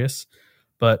less serious.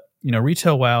 But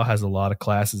Retail WoW has a lot of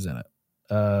classes in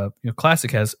it.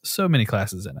 Classic has so many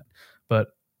classes in it. But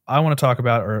I want to talk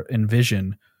about or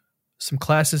envision some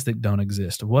classes that don't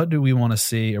exist. What do we want to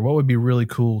see, or what would be really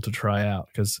cool to try out?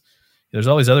 Because there's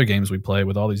all these other games we play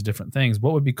with all these different things.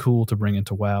 What would be cool to bring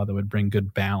into WoW that would bring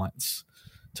good balance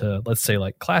to, let's say,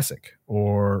 like Classic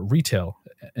or Retail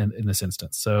in this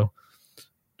instance? So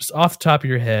just off the top of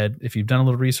your head, if you've done a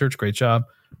little research, great job.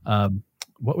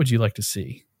 What would you like to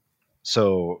see?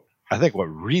 So I think what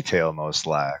Retail most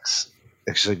lacks,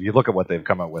 actually, if you look at what they've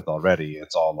come up with already,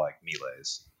 it's all like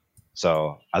melees.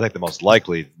 So I think the most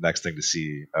likely next thing to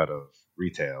see out of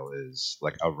Retail is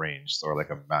like a ranged or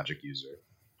like a magic user,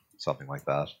 something like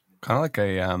that. Kind of like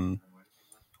a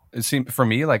it seemed for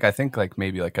me, like I think like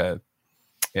maybe like a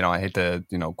I hate to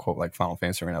quote like Final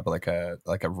Fantasy right now, but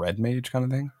like a red mage kind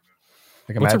of thing.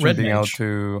 Like What's imagine a red being mage? able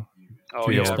to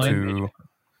be able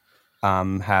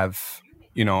to have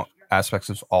aspects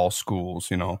of all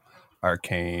schools,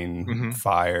 arcane,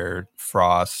 fire,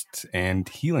 frost, and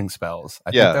healing spells.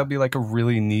 I think that would be like a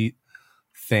really neat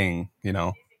thing,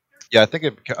 Yeah, I think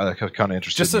it kind of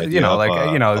interesting. Just it'd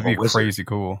be crazy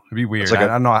cool. It'd be weird. Like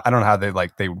I don't know how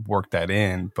they work that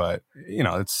in, but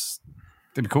it'd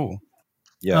be cool.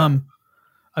 Yeah.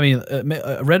 I mean,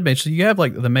 red mage. So you have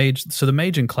like the mage. So the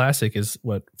mage in classic is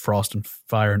what frost and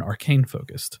fire and arcane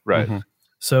focused, right?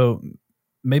 So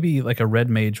maybe like a red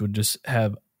mage would just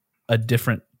have a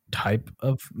different type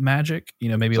of magic.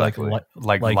 Maybe exactly.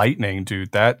 like lightning,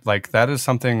 dude. That is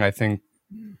something I think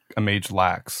a mage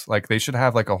lacks. Like they should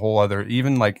have like a whole other,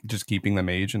 even like just keeping the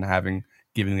mage and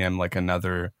giving them like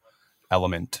another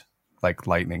element like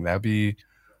lightning. That'd be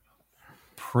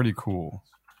pretty cool.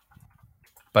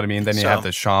 But I mean, then you have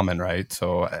the shaman, right?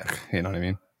 So you know what I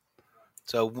mean.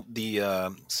 So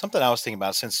the something I was thinking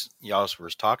about, since y'all were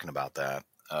talking about that,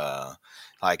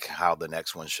 like how the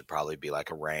next one should probably be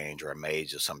like a range or a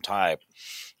mage of some type.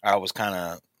 I was kind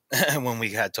of when we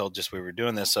had told just we were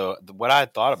doing this. So what I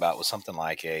had thought about was something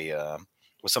like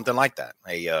that,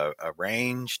 a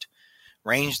ranged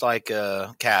like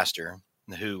a caster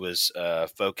who was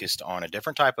focused on a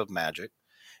different type of magic.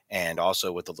 And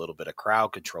also with a little bit of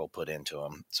crowd control put into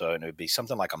them. So it would be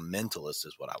something like a mentalist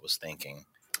is what I was thinking.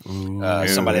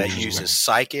 Somebody that uses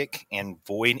psychic and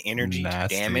void energy to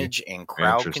damage and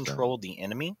crowd control the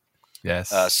enemy.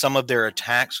 Yes. Some of their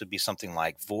attacks would be something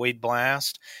like Void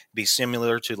Blast, be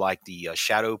similar to like the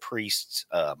Shadow Priest's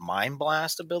Mind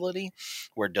Blast ability,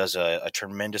 where it does a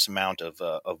tremendous amount of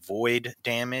void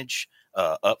damage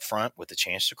up front with a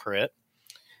chance to crit.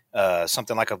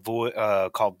 Something like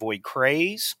called Void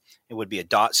Craze. It would be a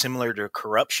dot similar to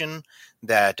Corruption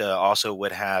that also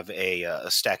would have a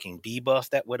stacking debuff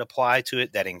that would apply to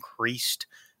it that increased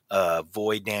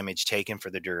void damage taken for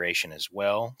the duration as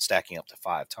well, stacking up to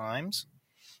 5 times.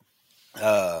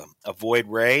 A Void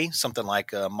Ray, something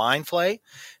like Mind Flay,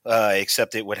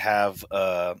 except it would have,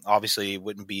 obviously it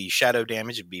wouldn't be shadow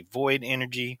damage, it'd be void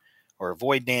energy or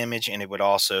void damage, and it would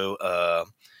also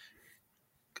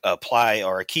apply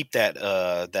or keep that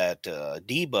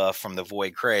debuff from the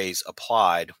Void Craze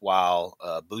applied while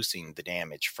boosting the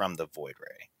damage from the Void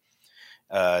Ray.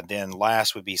 Then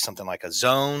last would be something like a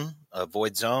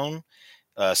Void Zone,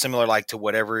 similar like to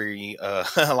whatever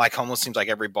like almost seems like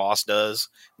every boss does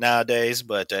nowadays,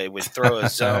 but it would throw a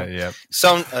zone. Yep.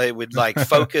 It would like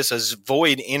focus a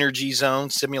void energy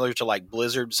zone similar to like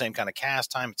Blizzard, same kind of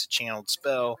cast time. It's a channeled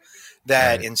spell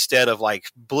that instead of like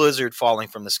blizzard falling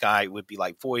from the sky, it would be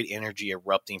like void energy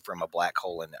erupting from a black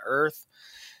hole in the earth.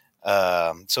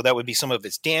 So that would be some of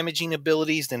its damaging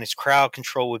abilities. Then its crowd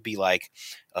control would be like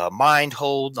mind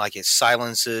hold, like it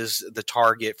silences the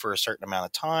target for a certain amount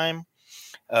of time.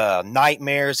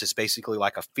 Nightmares is basically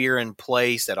like a fear in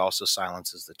place that also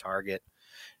silences the target.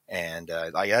 And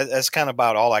that's kind of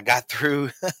about all I got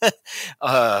through.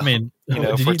 I mean,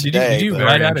 for today. Did you very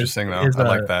write interesting out though.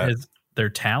 I like that. Their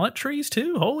talent trees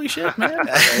too. Holy shit, man!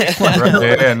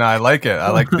 Yeah, no, I like it. I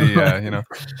like the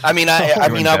I mean,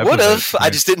 I would have. I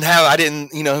just didn't have. I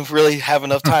didn't, really have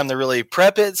enough time to really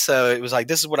prep it. So it was like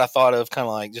this is what I thought of, kind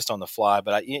of like just on the fly.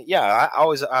 But I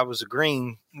was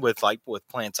agreeing with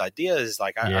Plant's idea. Is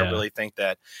like I really think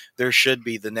that there should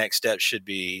be the next step should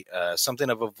be something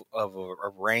of a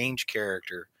range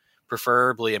character,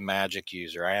 preferably a magic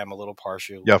user. I am a little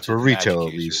partial. Yeah, for retail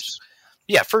at least.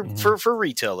 Yeah, for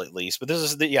retail at least. But this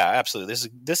is absolutely.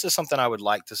 This is something I would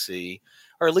like to see,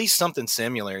 or at least something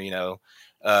similar.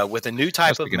 With a new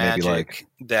type of magic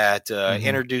that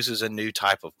introduces a new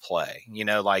type of play.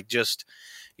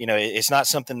 It's not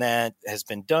something that has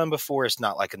been done before. It's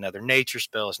not like another nature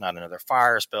spell. It's not another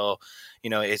fire spell.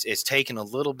 It's taken a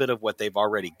little bit of what they've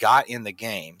already got in the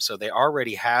game. So they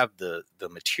already have the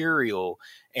material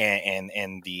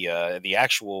and the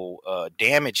actual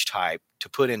damage type to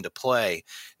put into play.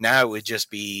 Now it would just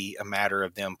be a matter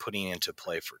of them putting into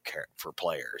play for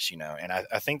players, and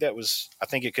I think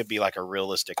it could be like a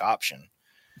realistic option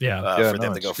for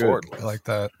them to go forward with. I like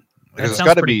that. Because it's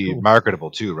got to be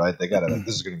marketable too, right? They're going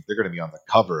to be on the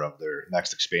cover of their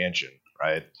next expansion,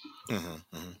 right?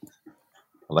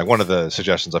 Like one of the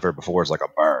suggestions I've heard before is like a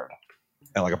bard,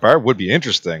 and like a bard would be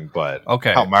interesting, but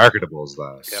how marketable is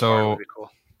that? Yeah, so cool.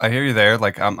 I hear you there.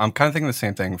 Like I'm kind of thinking the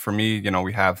same thing. For me,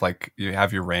 we have like you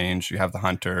have your range, you have the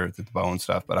hunter, the bow and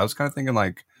stuff. But I was kind of thinking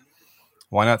like,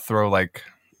 why not throw like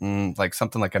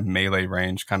something like a melee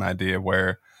range kind of idea,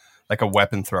 where like a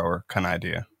weapon thrower kind of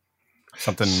idea.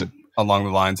 Something along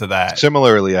the lines of that.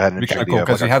 Similarly, I had an it'd be kind of cool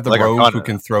because you have the rogue who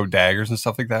can throw daggers and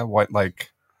stuff like that. What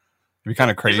like? It'd be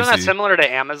kind of crazy. Isn't that similar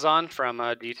to Amazon from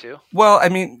D2? Well, I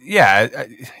mean, yeah,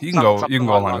 you can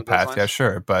go along the path, yeah,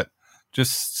 sure, but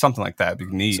just something like that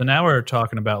would be neat. So now we're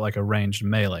talking about like a ranged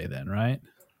melee, then, right?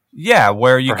 Yeah,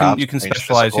 where you can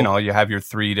specialize. Physical. You have your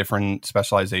 3 different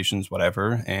specializations,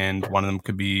 whatever, and one of them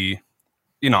could be,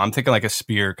 I'm thinking like a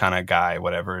spear kind of guy,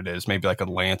 whatever it is, maybe like a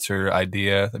lancer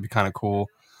idea. That'd be kind of cool.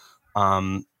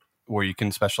 Where you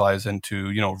can specialize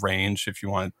into, range if you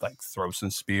want to like throw some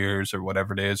spears or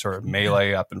whatever it is, or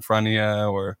melee up in front of you,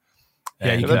 or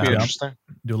you that'd be interesting.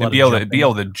 Be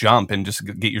able to jump and just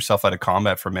get yourself out of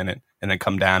combat for a minute, and then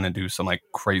come down and do some like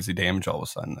crazy damage all of a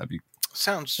sudden. That'd be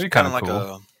kind of like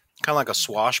cool. Kind of like a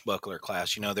swashbuckler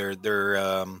class. They're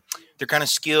kind of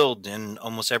skilled in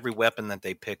almost every weapon that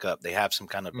they pick up. They have some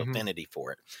kind of affinity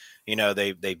for it.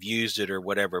 They've used it or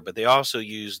whatever, but they also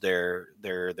use their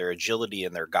agility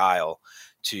and their guile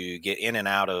to get in and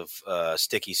out of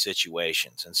sticky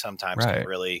situations, and sometimes can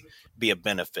really be a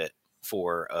benefit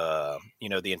for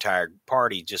the entire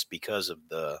party just because of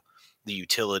the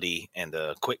utility and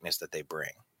the quickness that they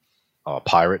bring.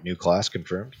 Pirate new class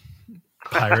confirmed.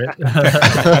 Pirate.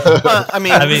 Well,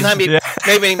 maybe not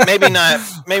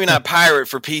pirate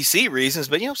for PC reasons,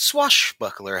 but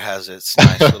swashbuckler has its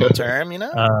nice little term.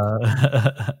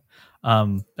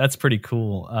 That's pretty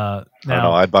cool. I don't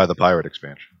know. I'd buy the pirate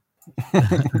expansion.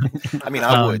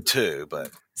 I would too,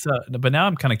 but now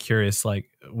I'm kind of curious. Like,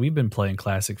 we've been playing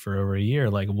Classic for over a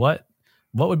year. Like, what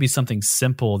would be something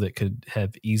simple that could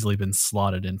have easily been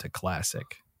slotted into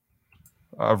Classic?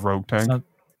 A rogue tank.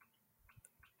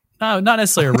 No, not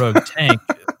necessarily a rogue tank,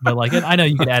 but like I know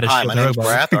you could add a shield. My name's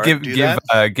Brath.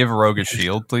 Give a rogue a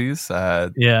shield, please.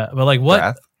 Yeah, but like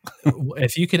what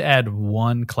if you could add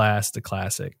one class to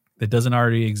Classic that doesn't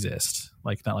already exist,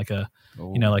 like not like a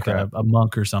a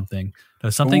monk or something,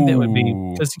 something that would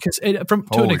be because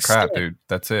to an extent, dude,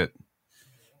 that's it.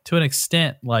 To an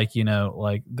extent, like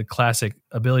like the Classic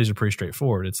abilities are pretty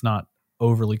straightforward. It's not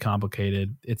overly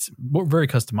complicated. It's very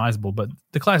customizable, but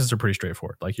the classes are pretty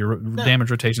straightforward. Like your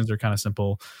damage rotations are kind of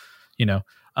simple.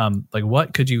 Like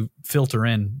what could you filter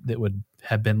in that would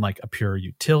have been like a pure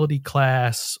utility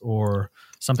class or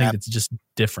something that's just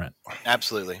different?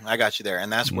 Absolutely. I got you there.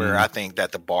 And that's where I think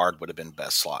that the Bard would have been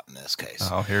best slot in this case.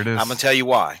 Oh, here it is. I'm going to tell you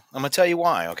why.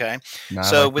 Okay.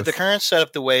 So with the current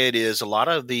setup the way it is, a lot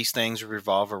of these things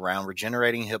revolve around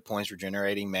regenerating hit points,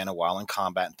 regenerating mana while in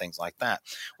combat and things like that.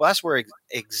 Well, that's where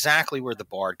exactly where the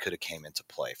Bard could have came into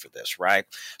play for this, right?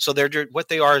 So what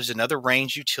they are is another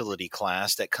range utility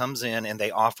class that comes in and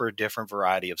they offer a different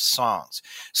variety of songs.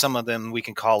 Some of them we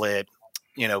can call it,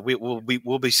 we'll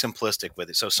be simplistic with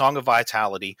it. So Song of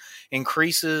Vitality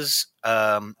increases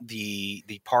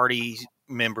the party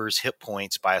members' hit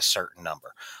points by a certain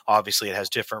number. Obviously, it has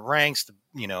different ranks.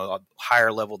 A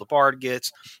higher level the Bard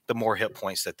gets, the more hit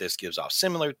points that this gives off.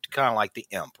 Similar to kind of like the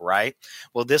Imp, right?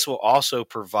 Well, this will also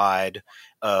provide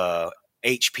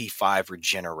HP 5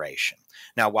 regeneration.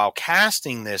 Now, while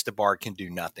casting this, the Bard can do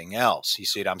nothing else. You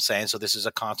see what I'm saying? So this is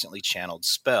a constantly channeled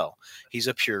spell. He's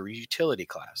a pure utility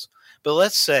class. But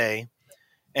let's say,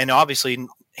 and obviously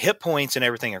hit points and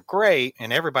everything are great,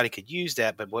 and everybody could use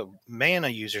that, but what mana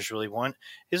users really want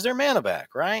is their mana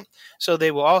back, right? So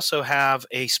they will also have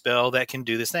a spell that can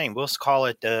do this thing. We'll call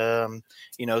it,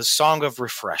 Song of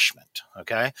Refreshment,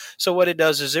 okay? So what it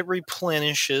does is it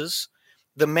replenishes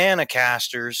the mana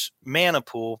caster's mana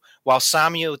pool while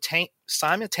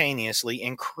simultaneously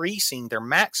increasing their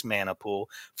max mana pool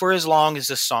for as long as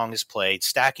the song is played,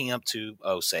 stacking up to,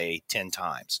 say, 10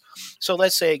 times. So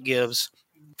let's say it gives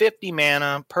 50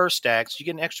 mana per stack, so you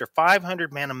get an extra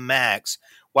 500 mana max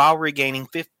while regaining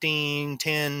 10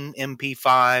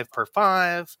 MP5 per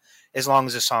 5 as long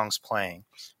as the song's playing.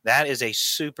 That is a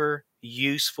super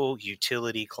useful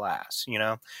utility class,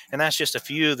 and that's just a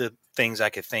few of the things I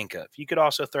could think of. You could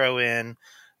also throw in,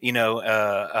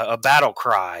 a battle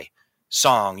cry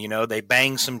song. They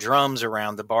bang some drums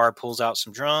around. The Bard pulls out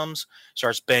some drums,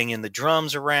 starts banging the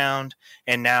drums around,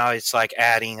 and now it's like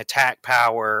adding attack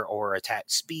power or attack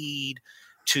speed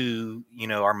to,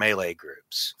 our melee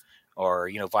groups. Or,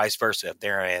 vice versa. If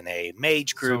they're in a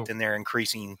mage group, then they're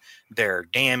increasing their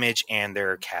damage and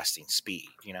their casting speed,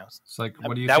 It's like,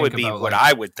 what do you that think would be about, what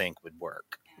I would think would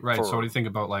work. Right. So what do you think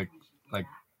about like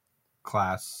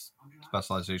class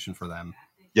specialization for them?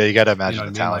 Yeah, you got to imagine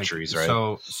the talent trees, right?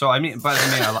 So I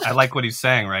like what he's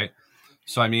saying, right?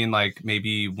 So I mean, like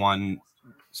maybe one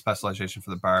specialization for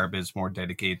the barb is more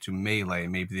dedicated to melee.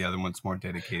 Maybe the other one's more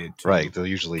dedicated to They'll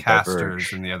usually casters,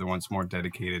 diverge. and the other one's more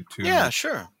dedicated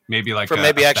to maybe like for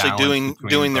maybe actually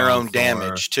doing their own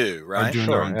damage too, right? Or doing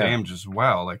their own damage as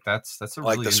well. Like that's a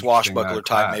like really the swashbuckler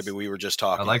type. Maybe we were just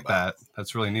talking. I like about. that.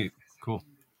 That's really neat. Cool.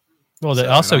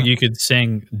 Well, you could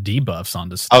sing debuffs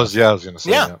onto stuff. I was going to say.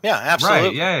 Yeah, absolutely.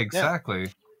 Right. Yeah, exactly. Yeah.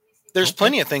 There's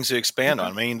plenty of things to expand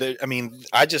on. I mean,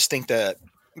 I just think that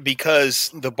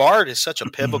because the bard is such a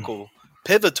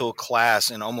pivotal class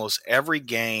in almost every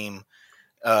game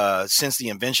since the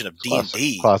invention of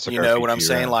D&D. You know what I'm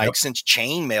saying? Like since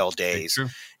chainmail days,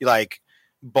 like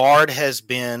bard has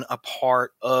been a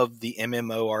part of the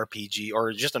MMORPG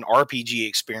or just an RPG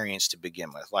experience to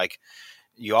begin with. Like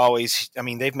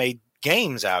they've made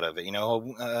games out of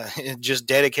it, just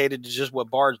dedicated to just what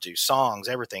bards do, songs,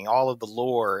 everything, all of the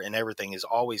lore and everything is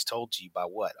always told to you by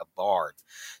what? A bard.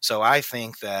 So I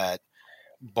think that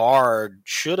bard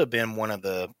should have been one of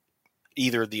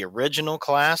either the original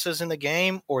classes in the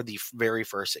game or the very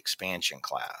first expansion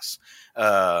class.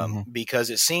 Because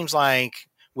it seems like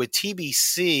with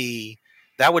TBC,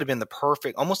 that would have been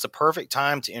almost the perfect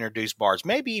time to introduce bards,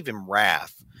 maybe even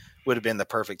Wrath would have been the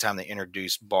perfect time to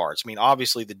introduce bards. I mean,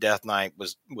 obviously the Death Knight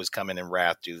was coming in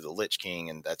Wrath due to the Lich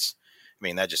King, and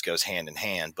that just goes hand in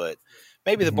hand. But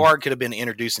maybe the bard could have been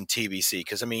introduced in TBC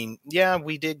because,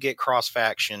 we did get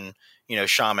cross-faction,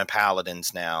 shaman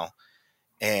paladins now.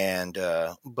 And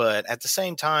but at the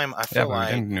same time, I feel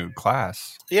like a new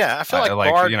class. Yeah, I feel like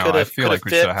bard could have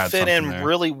fit in there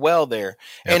really well there,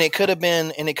 and it could have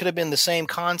been the same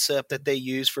concept that they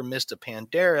used for Mist of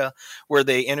Pandaria, where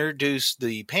they introduced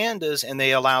the pandas and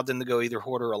they allowed them to go either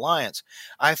Horde or Alliance.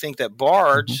 I think that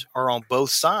bards are on both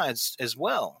sides as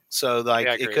well, so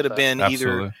it could have been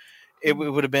either. It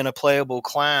would have been a playable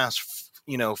class,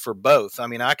 for both. I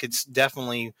mean, I could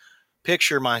definitely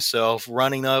picture myself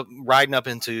riding up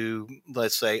into,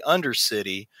 let's say,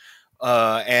 Undercity,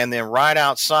 and then right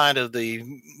outside of the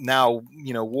now,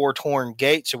 war-torn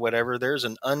gates or whatever, there's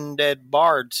an undead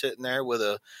bard sitting there with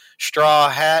a straw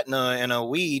hat and a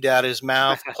weed out his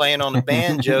mouth playing on the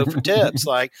banjo for tips.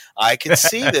 Like, I could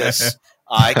see this.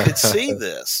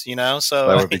 So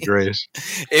that would be great.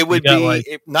 It would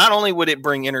be, not only would it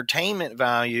bring entertainment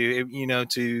value,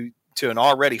 to an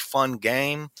already fun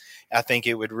game, I think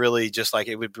it would really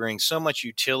it would bring so much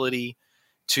utility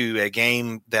to a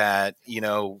game that,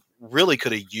 really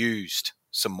could have used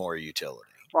some more utility.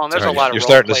 Well, and there's a lot of You're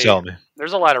starting to sell me.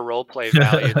 There's a lot of role play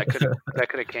value that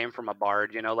could have came from a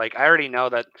bard. Like I already know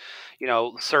that,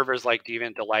 servers like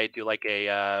Deviant Delight do like a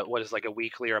a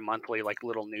weekly or a monthly like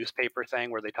little newspaper thing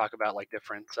where they talk about like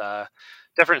different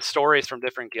stories from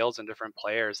different guilds and different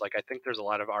players. Like I think there's a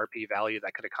lot of RP value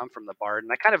that could have come from the bard,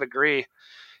 and I kind of agree.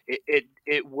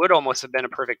 It would almost have been a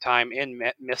perfect time in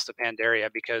Mist of Pandaria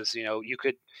because you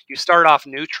start off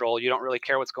neutral, you don't really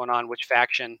care what's going on, which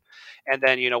faction, and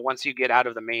then once you get out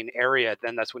of the main area,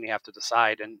 then that's when you have to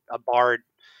decide. And a bard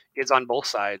is on both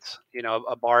sides.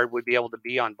 A bard would be able to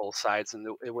be on both sides, and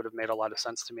it would have made a lot of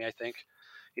sense to me. I think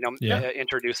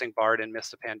introducing bard in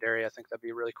Mist of Pandaria, I think that'd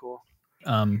be really cool.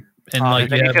 And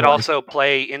you could also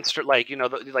play like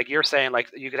you're saying, like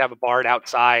you could have a bard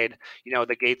outside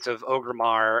the gates of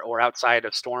Orgrimmar or outside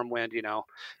of Stormwind,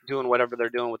 doing whatever they're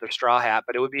doing with their straw hat.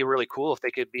 But it would be really cool if they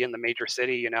could be in the major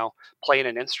city, playing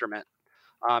an instrument.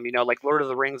 Like Lord of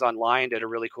the Rings Online did a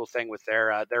really cool thing with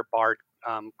their bard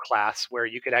class where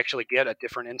you could actually get a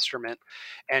different instrument.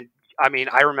 And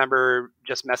I remember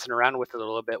just messing around with it a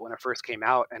little bit when it first came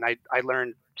out, and I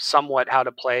learned somewhat how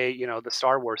to play, the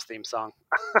Star Wars theme song.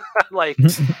 Like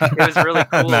it was really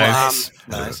cool. Nice.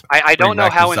 I don't know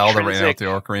how Zelda ran out the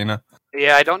Ocarina.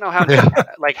 Yeah, I don't know how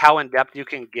how in depth you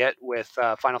can get with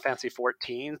Final Fantasy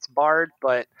XIV's bard,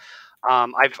 but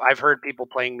I've heard people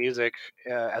playing music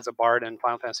as a bard in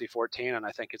Final Fantasy XIV, and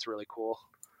I think it's really cool.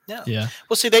 Yeah.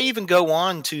 Well, see, they even go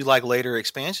on to like later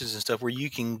expansions and stuff where you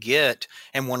can get,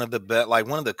 and one of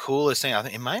the coolest things, I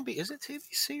think it might be, is it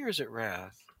TBC or is it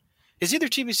Wrath? It's either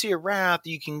TBC or Wrath.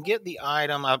 You can get the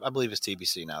item. I believe it's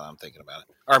TBC now that I'm thinking about it.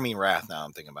 Or I mean Wrath now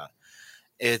I'm thinking about it.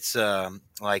 It's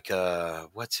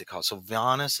what's it called?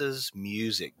 Sylvanas'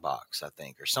 music box, I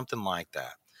think, or something like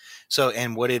that. So,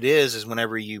 and what it is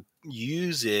whenever you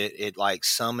use it, it like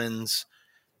summons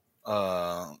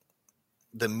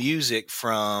the music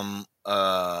from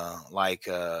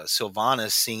Sylvanas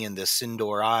singing the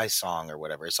Sindor Eye song or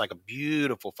whatever. It's like a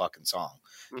beautiful fucking song.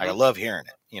 Like, I love hearing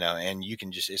it, and you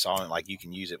can it's all like you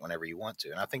can use it whenever you want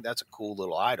to. And I think that's a cool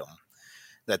little item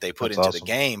that they put into the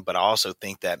game. But I also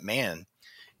think that, man,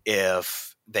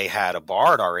 if they had a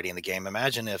bard already in the game,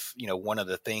 imagine if, one of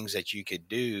the things that you could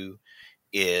do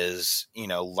is,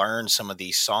 learn some of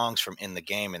these songs from in the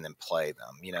game and then play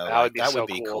them. That would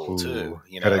be cool too.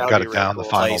 Got it down the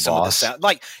final boss.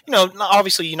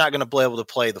 Obviously you're not going to be able to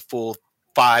play the full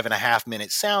 5.5 minute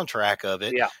soundtrack of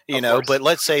it. But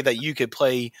let's say that you could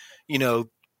play,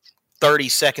 30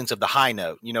 seconds of the high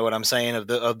note, you know what I'm saying, of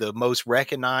the most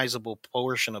recognizable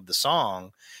portion of the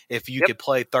song. If you could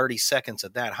play 30 seconds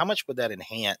of that, how much would that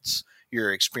enhance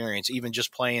your experience, even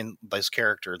just playing this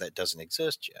character that doesn't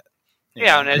exist yet?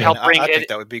 And it helped bring I think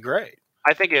that would be great.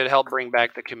 I think it would help bring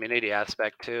back the community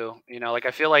aspect too.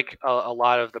 I feel like a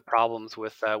lot of the problems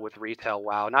with retail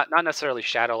WoW, not necessarily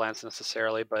Shadowlands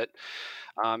necessarily, but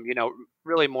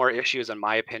really more issues in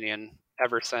my opinion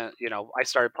ever since I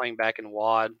started playing back in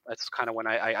WoD. That's kind of when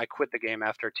I quit the game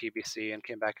after TBC and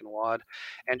came back in WoD,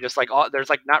 and just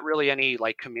there's not really any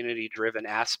community driven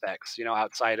aspects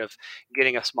outside of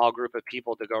getting a small group of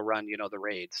people to go run the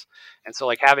raids. And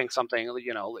so having something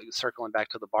circling back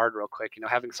to the Bard real quick,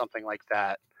 having something like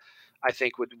that I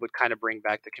think would kind of bring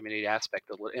back the community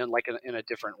aspect in a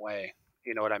different way.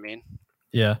 You know what I mean?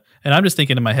 Yeah. And I'm just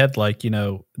thinking in my head,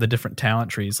 the different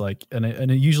talent trees,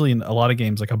 and usually in a lot of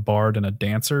games, a bard and a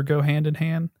dancer go hand in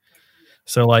hand.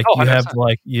 So you have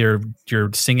your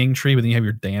singing tree, but then you have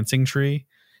your dancing tree.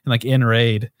 And in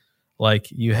raid,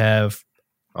 you have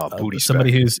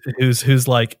somebody who's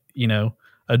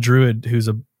a druid who's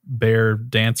a bear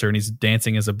dancer and he's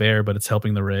dancing as a bear, but it's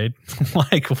helping the raid.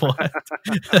 What?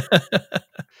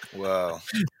 Wow.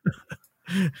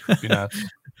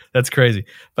 That's crazy,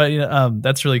 but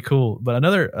that's really cool. But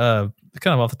another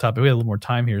kind of off the topic, we have a little more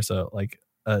time here, so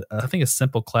I think a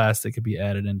simple class that could be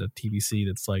added into TBC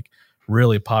that's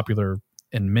really popular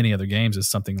in many other games is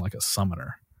something like a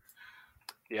summoner.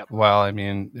 Yep. Well, I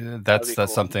mean that's cool.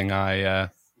 Something I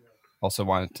also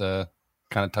wanted to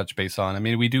kind of touch base on. I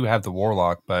mean, we do have the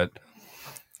warlock, but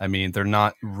I mean they're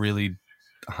not really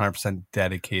 100%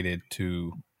 dedicated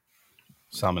to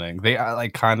summoning. They are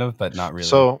kind of, but not really.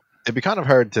 So it'd be kind of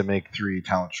hard to make 3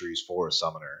 talent trees for a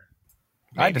summoner.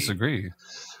 Maybe. I disagree.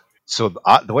 So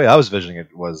the way I was visioning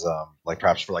it was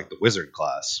perhaps for the wizard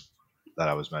class that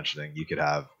I was mentioning, you could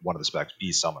have one of the specs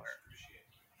be summoner.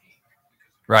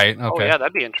 Right. Okay. Oh yeah,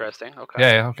 that'd be interesting. Okay.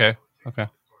 Yeah. Okay.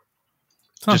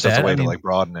 Just as a way to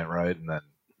broaden it, right? And then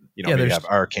maybe have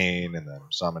arcane and then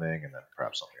summoning and then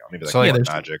perhaps something else. Maybe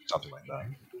magic, something like that.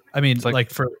 I mean,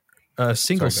 for a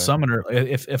single summoner,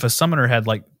 if a summoner had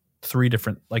 3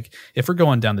 different, if we're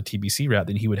going down the TBC route,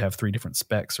 then he would have 3 different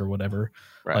specs or whatever.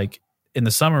 Right. In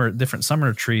the different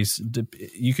summoner trees,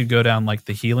 you could go down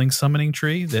the healing summoning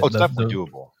tree. It's definitely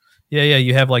doable. Yeah.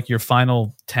 You have your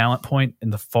final talent point in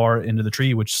the far end of the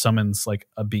tree, which summons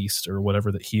a beast or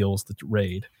whatever that heals the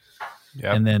raid.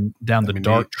 Yep. And then down the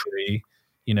dark tree,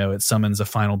 it summons a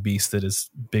final beast that is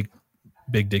big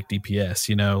dick DPS.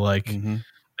 Mm-hmm.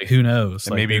 Who knows?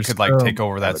 And maybe you could take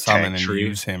over that summon and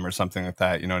use him or something like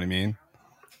that. You know what I mean?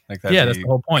 That's the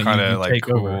whole point. Kind of take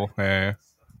cool. Over. Yeah.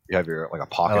 You have your a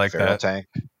pocket feral tank.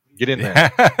 Get in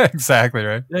there. Yeah, exactly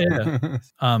right. Yeah.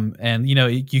 And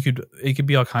it could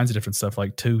be all kinds of different stuff.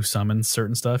 To summon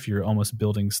certain stuff, you're almost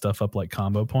building stuff up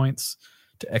combo points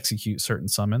to execute certain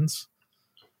summons.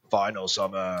 Final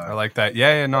summon. I like that.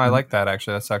 Yeah, no, I like that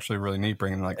actually. That's actually really neat,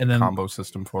 bringing a combo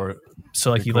system for it.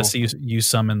 So let's say you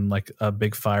summon a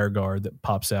big fire guard that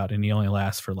pops out and he only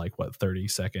lasts for 30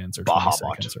 seconds or 20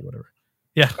 seconds or whatever.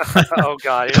 Yeah. Oh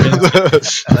God. And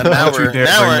now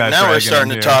we're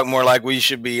starting to talk more like we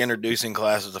should be introducing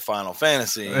classes to Final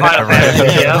Fantasy. Final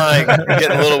Fantasy,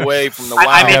 getting a little away from the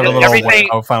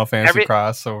WoW. Final Fantasy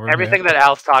crossover. Everything that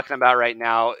Al's talking about right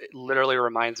now literally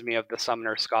reminds me of the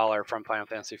Summoner Scholar from Final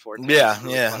Fantasy 14. Yeah.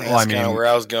 That's kind of where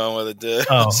I was going with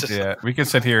it. Yeah. We could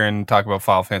sit here and talk about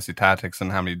Final Fantasy Tactics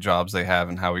and how many jobs they have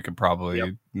and how we could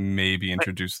probably maybe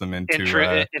introduce them into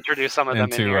introduce some of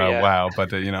them into WoW,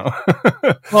 but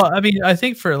well, I mean, I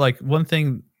think for one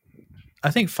thing,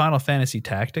 I think Final Fantasy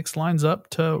Tactics lines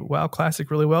up to WoW Classic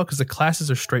really well because the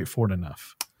classes are straightforward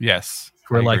enough. Yes,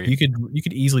 where you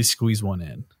could easily squeeze one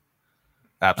in.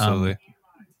 Absolutely.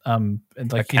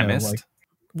 A chemist.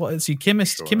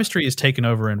 Chemistry is taken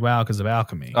over in WoW because of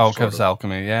alchemy. Oh, because of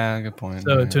alchemy. Yeah, good point.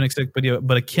 So to an extent,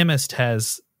 but a chemist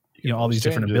has all these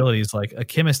different abilities. A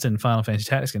chemist in Final Fantasy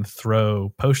Tactics can throw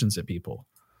potions at people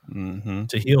to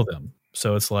heal them.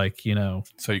 So it's so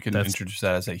you can introduce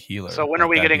that as a healer. So when are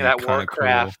we getting that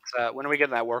Warcraft? When are we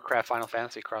getting that Warcraft Final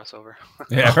Fantasy crossover?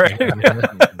 Yeah, right.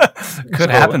 Could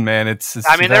happen, man. It's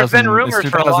I mean, there's been rumors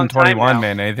for a long time now.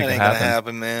 Man. Anything can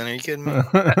happen, man. Are you kidding me? All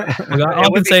I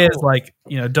can say is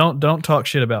don't talk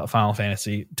shit about Final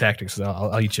Fantasy Tactics.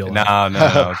 I'll eat you alive.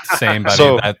 No. Same,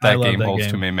 buddy. That game holds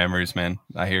too many memories, man.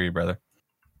 I hear you, brother.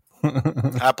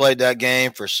 I played that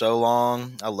game for so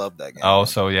long. I love that game. Oh,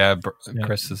 so yeah,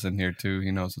 Chris is in here too.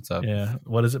 He knows what's up. Yeah.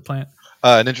 What is it, Plant?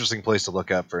 An interesting place to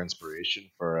look at for inspiration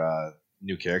for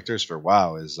new characters for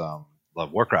WoW is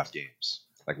love Warcraft games.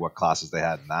 Like what classes they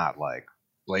had in that, like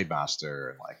Blade Master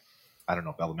and like I don't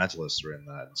know, Elementalists were in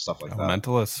that and stuff like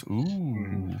Elementalists.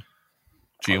 Ooh.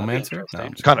 Geomancer?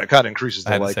 Kind of increases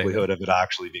the likelihood of it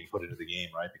actually being put into the game,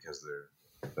 right? Because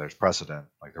there's precedent.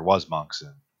 Like there was monks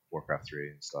in Warcraft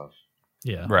 3 and stuff.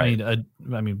 Yeah, right.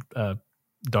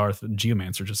 Darth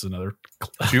Geomancer, just another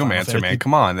Geomancer, man.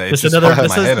 Come on, it's just popped in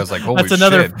my head. I was like, holy shit,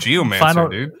 Geomancer,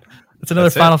 dude. It's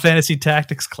another Final Fantasy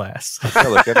Tactics class,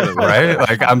 right?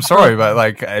 Like, I'm sorry, but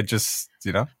like, I just,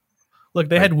 Look,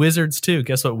 they had wizards too.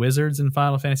 Guess what? Wizards in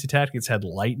Final Fantasy Tactics had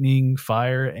lightning,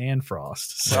 fire, and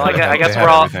frost. So I guess we're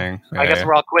all. I guess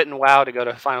we're all quitting WoW to go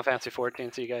to Final Fantasy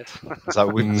 14. See you guys. I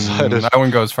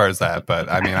wouldn't go as far as that, but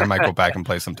I mean, I might go back and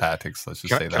play some Tactics. Let's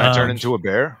just say that. Can I turn into a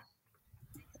bear?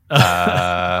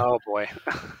 Oh boy.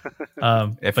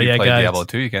 If you play Diablo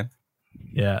 2, you can.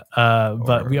 Yeah,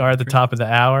 but we are at the top of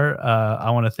the hour.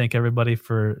 I want to thank everybody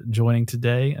for joining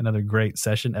today. Another great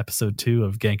session, episode 2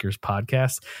 of Gankers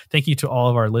Podcast. Thank you to all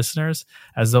of our listeners.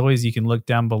 As always, you can look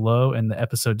down below in the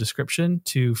episode description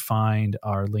to find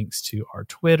our links to our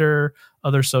Twitter,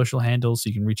 other social handles, so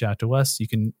you can reach out to us. You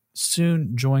can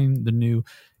soon join the new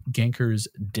Gankers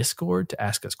Discord to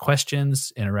ask us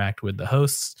questions, interact with the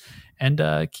hosts,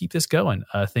 and keep this going.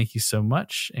 Thank you so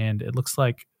much. And it looks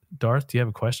like, Darth, do you have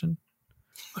a question?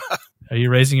 Are you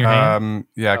raising your hand?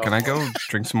 Yeah, can I go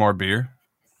drink some more beer?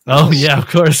 Oh yeah, of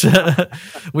course.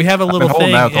 We have a little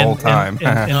thing out the whole time. in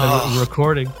the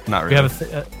recording. Not really.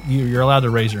 We have you're allowed to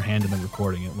raise your hand in the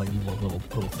recording. It like a little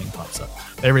thing pops up.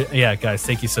 Yeah, guys,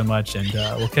 thank you so much, and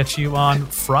we'll catch you on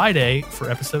Friday for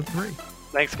episode 3.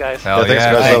 Thanks, guys. Hell yeah, thanks,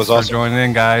 guys. That was awesome. For joining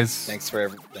in, guys. Thanks for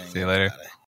everything. See you later.